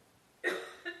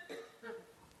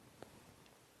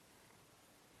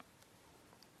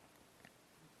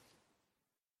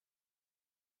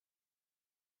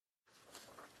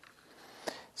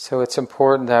 So it's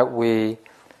important that we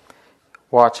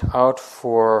watch out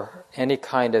for any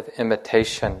kind of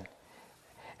imitation.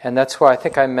 And that's why I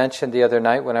think I mentioned the other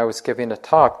night when I was giving a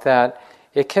talk that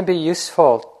it can be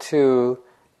useful to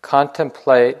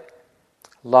contemplate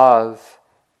love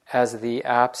as the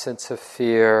absence of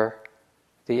fear,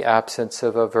 the absence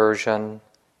of aversion,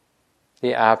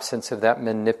 the absence of that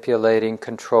manipulating,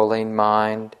 controlling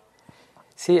mind.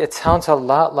 See, it sounds a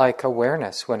lot like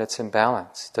awareness when it's in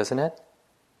balance, doesn't it?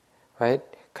 Right?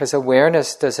 Because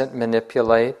awareness doesn't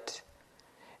manipulate.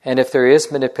 And if there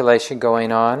is manipulation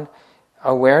going on,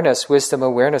 awareness, wisdom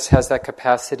awareness, has that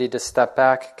capacity to step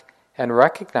back and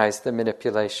recognize the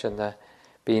manipulation, the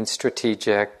being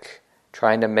strategic,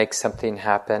 trying to make something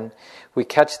happen. We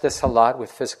catch this a lot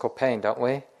with physical pain, don't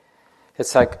we?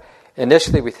 It's like,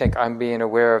 initially we think, I'm being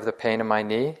aware of the pain in my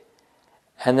knee.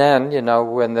 And then,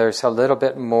 when there's a little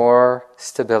bit more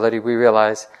stability, we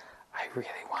realize, I really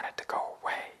want it to go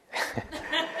away.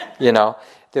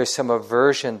 There's some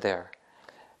aversion there.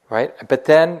 Right? But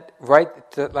then,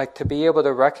 to be able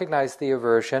to recognize the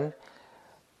aversion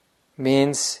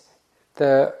means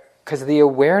because the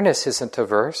awareness isn't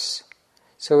averse.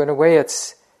 So in a way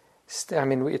it's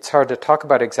hard to talk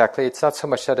about exactly. It's not so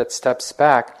much that it steps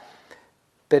back,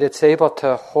 but it's able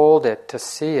to hold it, to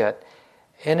see it,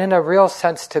 and in a real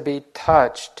sense to be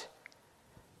touched,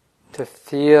 to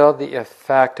feel the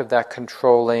effect of that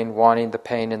controlling, wanting the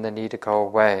pain in the knee to go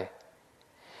away.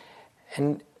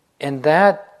 And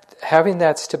that, having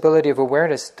that stability of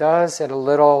awareness does, in a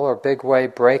little or big way,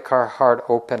 break our heart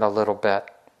open a little bit.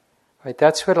 Right?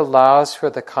 That's what allows for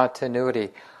the continuity.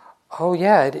 Oh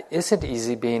yeah, it isn't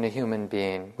easy being a human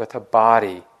being with a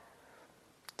body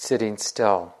sitting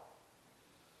still,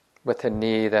 with a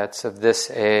knee that's of this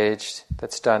age,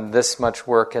 that's done this much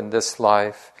work in this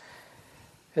life.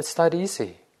 It's not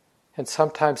easy. And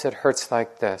sometimes it hurts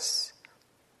like this.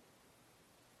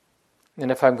 And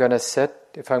if I'm going to sit,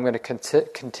 if I'm going to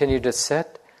continue to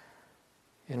sit,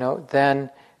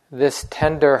 then this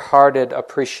tender-hearted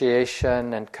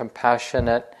appreciation and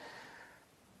compassionate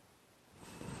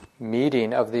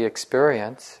meeting of the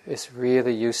experience is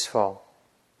really useful.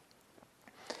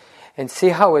 And see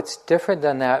how it's different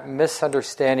than that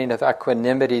misunderstanding of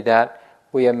equanimity that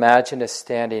we imagine as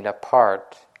standing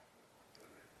apart.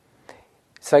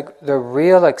 It's like the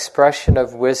real expression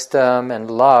of wisdom and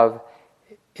love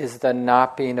is the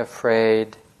not being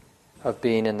afraid of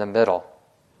being in the middle,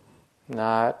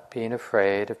 not being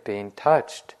afraid of being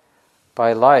touched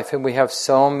by life. And we have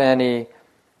so many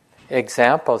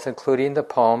examples, including the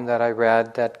poem that I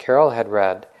read, that Carol had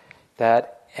read,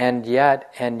 that and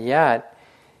yet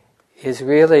is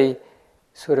really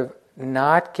sort of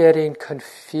not getting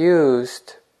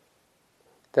confused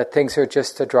that things are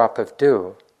just a drop of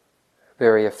dew,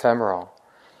 very ephemeral.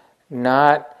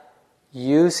 Not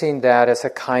using that as a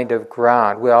kind of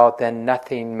ground. Well, then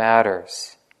nothing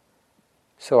matters.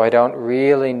 So I don't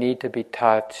really need to be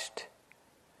touched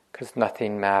because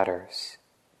nothing matters.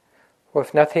 Well,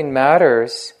 if nothing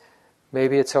matters,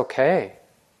 maybe it's okay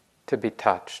to be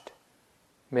touched.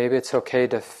 Maybe it's okay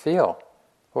to feel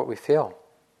what we feel.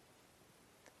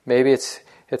 Maybe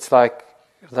it's like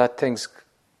let things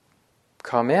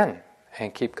come in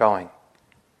and keep going.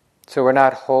 So we're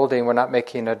not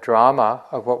making a drama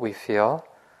of what we feel,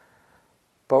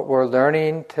 but we're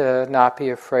learning to not be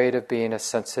afraid of being a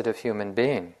sensitive human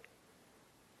being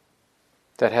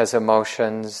that has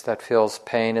emotions, that feels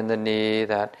pain in the knee,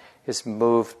 that is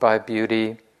moved by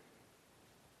beauty.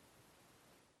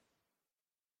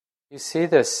 You see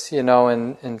this,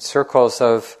 in circles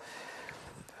of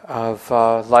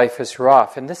life is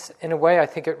rough. And this, in a way, I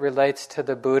think it relates to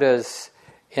the Buddha's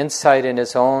insight in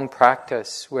his own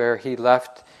practice, where he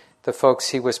left the folks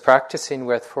he was practicing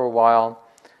with for a while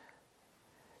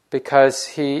because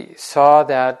he saw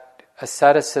that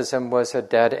asceticism was a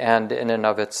dead end in and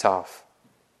of itself.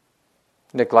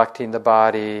 Neglecting the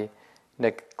body,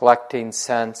 neglecting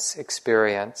sense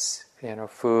experience.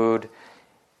 Food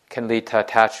can lead to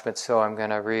attachment, so I'm going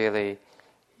to really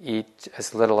eat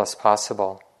as little as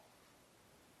possible.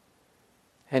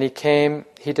 And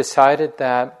he decided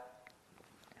that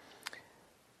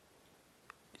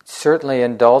certainly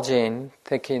indulging,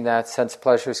 thinking that sense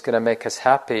pleasure is going to make us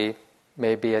happy,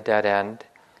 may be a dead end.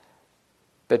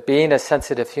 But being a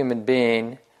sensitive human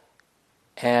being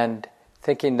and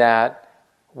thinking that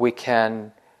we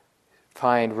can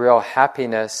find real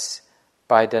happiness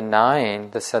by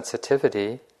denying the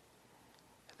sensitivity,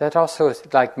 that also is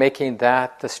like making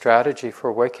that the strategy for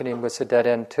awakening was a dead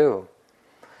end too.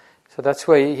 So that's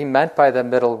what he meant by the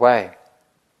middle way.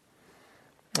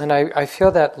 And I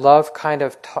feel that love kind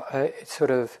of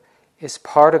sort of is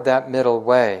part of that middle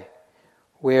way,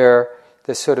 where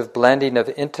the sort of blending of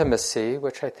intimacy,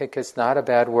 which I think is not a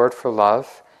bad word for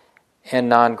love, and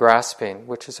non-grasping,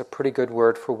 which is a pretty good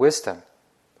word for wisdom,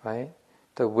 right?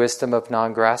 The wisdom of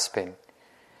non-grasping.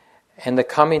 And the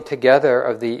coming together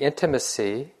of the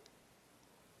intimacy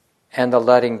and the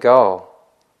letting go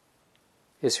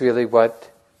is really what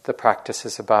the practice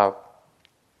is about.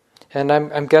 And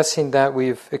I'm guessing that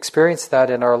we've experienced that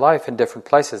in our life in different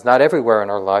places. Not everywhere in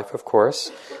our life, of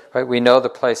course. Right? We know the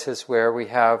places where we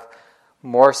have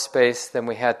more space than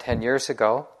we had 10 years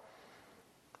ago,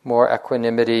 more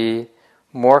equanimity,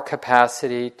 more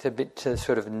capacity to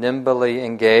sort of nimbly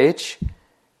engage.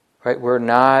 Right? We're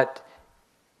not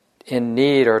in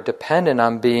need or dependent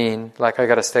on being like, I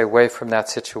got to stay away from that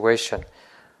situation.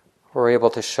 We're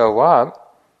able to show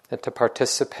up and to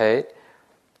participate,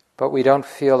 but we don't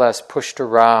feel as pushed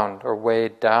around or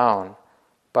weighed down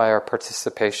by our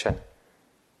participation.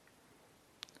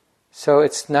 So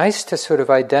it's nice to sort of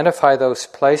identify those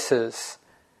places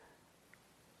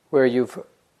where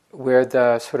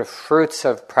the sort of fruits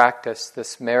of practice,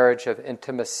 this marriage of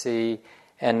intimacy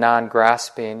and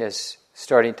non-grasping, is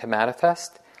starting to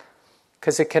manifest,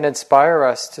 because it can inspire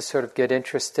us to sort of get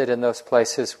interested in those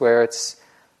places where it's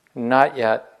not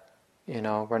yet,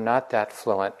 we're not that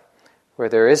fluent, where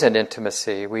there isn't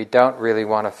intimacy, we don't really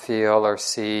want to feel or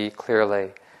see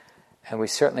clearly, and we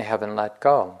certainly haven't let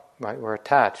go, right? We're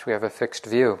attached, we have a fixed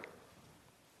view.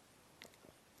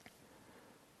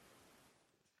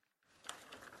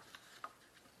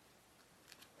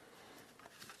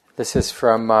 This is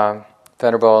from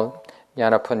Venerable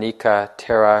Nyanaponika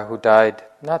Thera, who died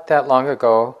not that long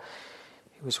ago.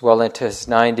 He was well into his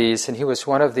 90s, and he was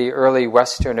one of the early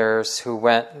Westerners who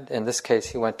went, in this case,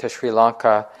 he went to Sri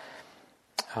Lanka.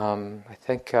 I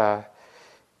think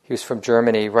he was from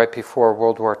Germany right before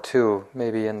World War II,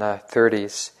 maybe in the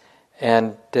 30s,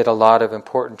 and did a lot of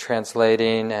important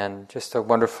translating and just a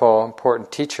wonderful,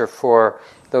 important teacher for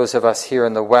those of us here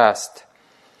in the West.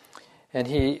 And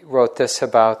he wrote this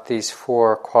about these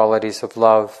 4 qualities of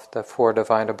love, the 4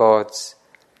 divine abodes.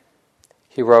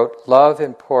 He wrote, "Love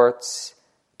imports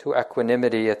to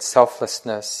equanimity its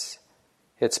selflessness,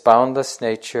 its boundless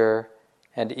nature,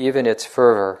 and even its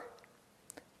fervor.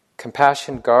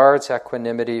 Compassion guards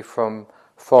equanimity from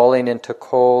falling into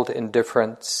cold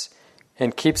indifference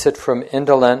and keeps it from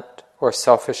indolent or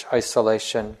selfish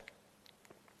isolation.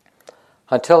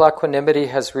 Until equanimity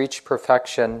has reached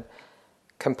perfection,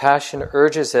 compassion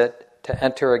urges it to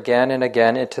enter again and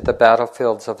again into the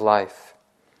battlefields of life.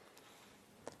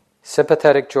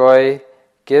 Sympathetic joy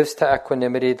gives to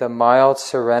equanimity the mild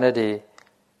serenity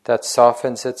that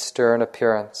softens its stern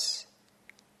appearance.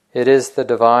 It is the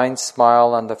divine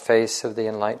smile on the face of the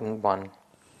enlightened one."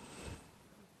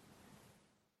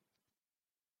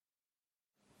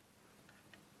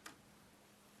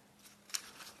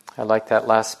 I like that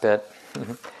last bit,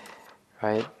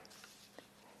 right?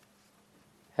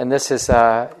 And this is,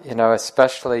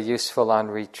 especially useful on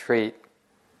retreat.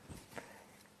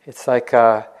 It's like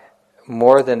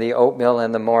more than the oatmeal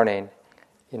in the morning.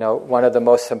 One of the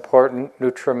most important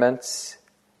nutriments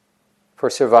for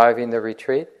surviving the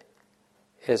retreat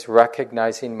is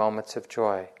recognizing moments of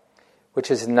joy, which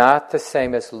is not the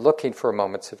same as looking for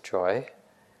moments of joy,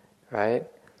 right?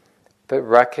 But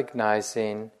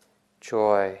recognizing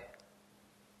joy,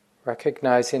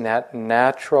 recognizing that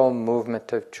natural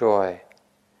movement of joy.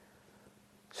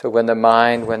 So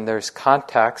when there's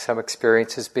contact, some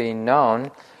experience is being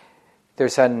known,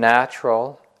 there's a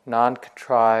natural,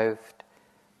 non-contrived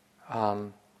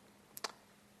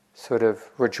sort of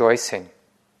rejoicing.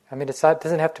 I mean, it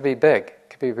doesn't have to be big. It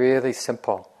could be really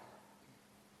simple.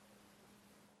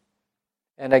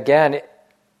 And again,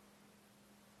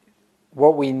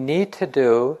 what we need to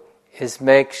do is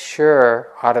make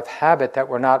sure, out of habit, that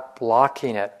we're not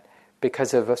blocking it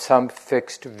because of some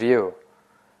fixed view.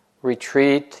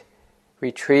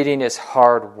 Retreating is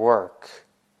hard work.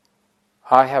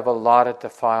 I have a lot of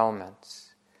defilements.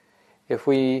 If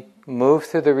we move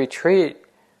through the retreat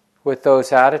with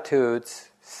those attitudes,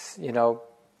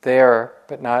 there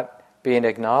but not being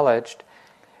acknowledged,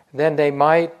 then they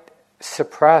might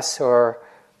suppress or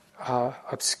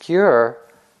obscure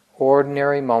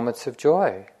ordinary moments of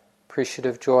joy,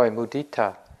 appreciative joy,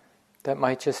 mudita, that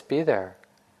might just be there.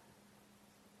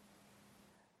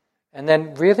 And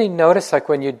then really notice, like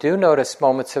when you do notice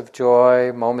moments of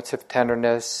joy, moments of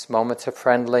tenderness, moments of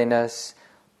friendliness,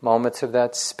 moments of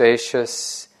that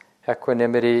spacious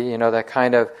equanimity, that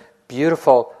kind of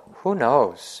beautiful, who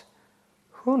knows?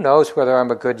 Who knows whether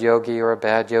I'm a good yogi or a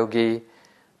bad yogi?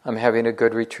 I'm having a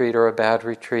good retreat or a bad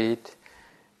retreat.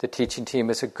 The teaching team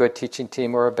is a good teaching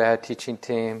team or a bad teaching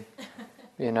team.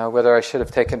 Whether I should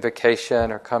have taken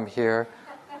vacation or come here.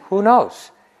 Who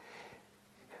knows?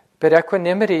 But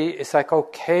equanimity is like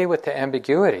okay with the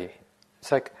ambiguity.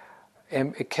 It's like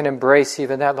it can embrace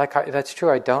even that. That's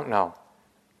true, I don't know.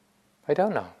 I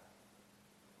don't know.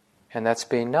 And that's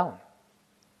being known.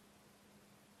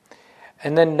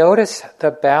 And then notice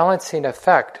the balancing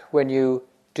effect when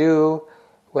the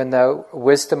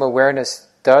wisdom awareness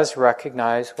does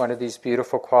recognize one of these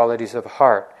beautiful qualities of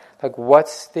heart. Like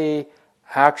what's the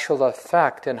actual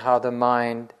effect in how the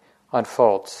mind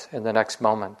unfolds in the next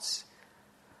moments.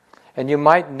 And you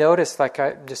might notice, we'll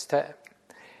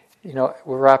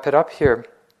wrap it up here,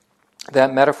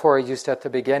 that metaphor I used at the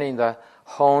beginning, the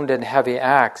honed and heavy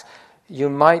axe, you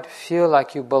might feel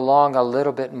like you belong a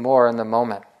little bit more in the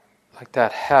moment, like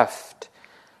that heft.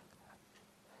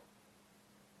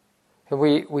 And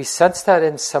we sense that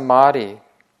in samadhi.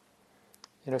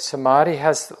 Samadhi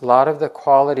has a lot of the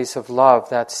qualities of love,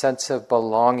 that sense of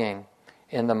belonging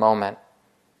in the moment.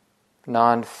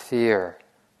 Non-fear,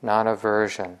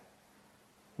 non-aversion,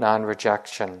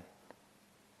 non-rejection.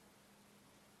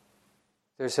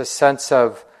 There's a sense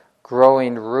of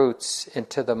growing roots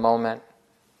into the moment.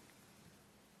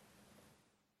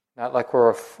 Not like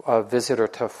we're a visitor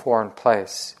to a foreign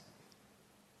place.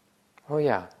 Oh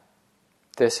yeah,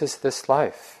 this is this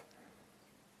life.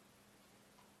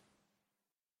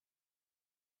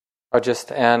 I'll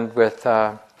just end with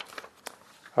a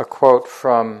quote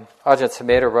from Ajahn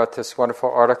Sumedho. Wrote this wonderful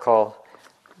article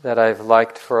that I've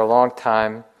liked for a long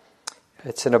time.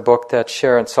 It's in a book that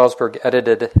Sharon Salzberg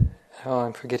edited.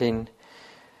 I'm forgetting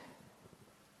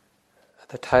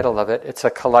the title of it. It's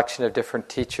a collection of different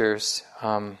teachers.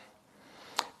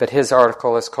 But his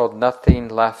article is called Nothing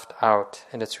Left Out.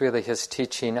 And it's really his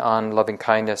teaching on loving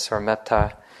kindness or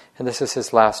metta. And this is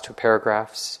his last 2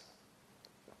 paragraphs.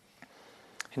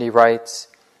 And he writes,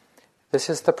 this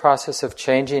is the process of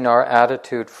changing our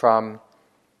attitude from,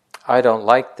 I don't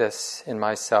like this in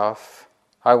myself,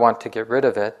 I want to get rid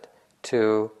of it,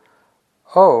 to,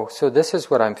 oh, so this is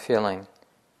what I'm feeling.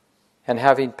 And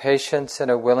having patience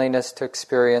and a willingness to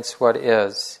experience what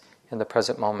is in the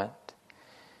present moment.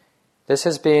 This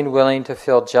is being willing to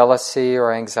feel jealousy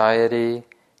or anxiety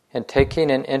and taking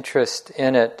an interest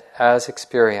in it as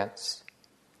experience.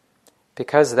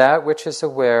 Because that which is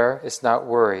aware is not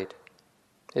worried,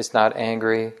 is not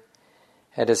angry,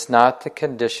 and is not the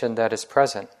condition that is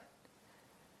present.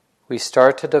 We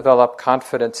start to develop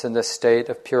confidence in this state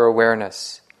of pure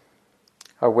awareness.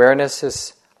 Awareness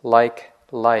is like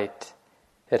light.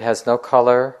 It has no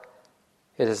color.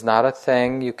 It is not a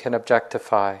thing you can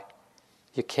objectify.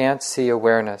 You can't see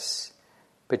awareness,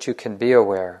 but you can be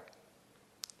aware.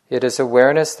 It is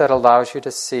awareness that allows you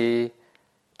to see,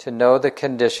 to know the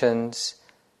conditions,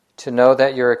 to know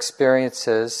that your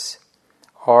experiences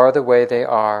are the way they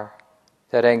are,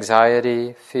 that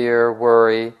anxiety, fear,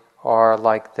 worry are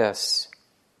like this.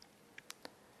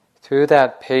 Through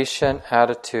that patient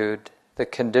attitude, the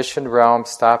conditioned realm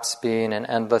stops being an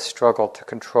endless struggle to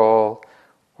control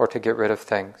or to get rid of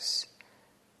things.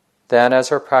 Then,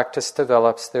 as our practice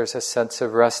develops, there's a sense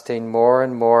of resting more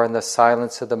and more in the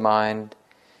silence of the mind,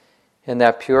 in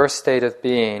that pure state of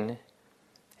being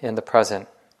in the present.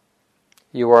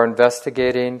 You are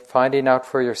investigating, finding out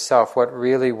for yourself what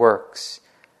really works,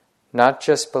 not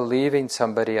just believing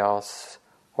somebody else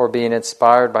or being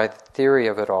inspired by the theory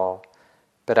of it all,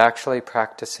 but actually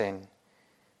practicing.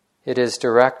 It is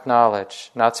direct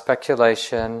knowledge, not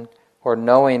speculation or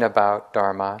knowing about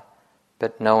Dharma,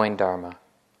 but knowing Dharma.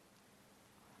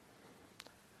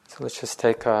 So let's just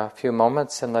take a few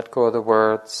moments and let go of the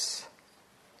words.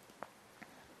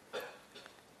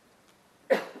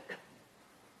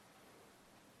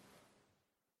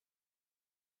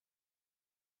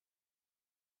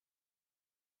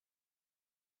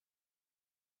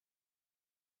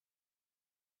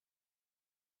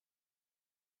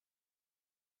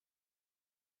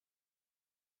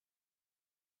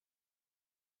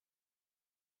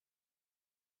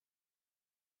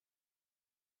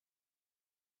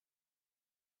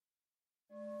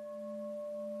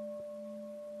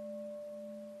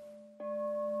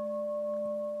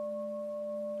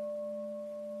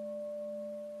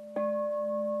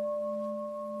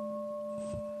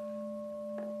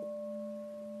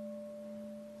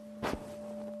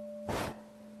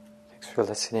 Thanks for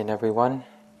listening, everyone.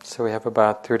 So we have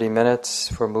about 30 minutes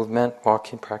for movement,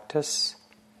 walking practice.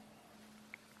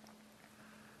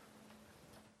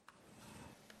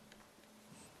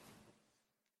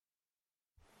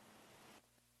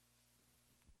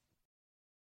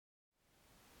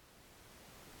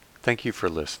 Thank you for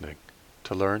listening.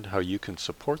 To learn how you can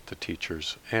support the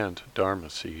teachers and Dharma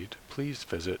Seed, please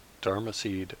visit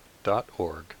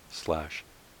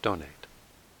dharmaseed.org/donate.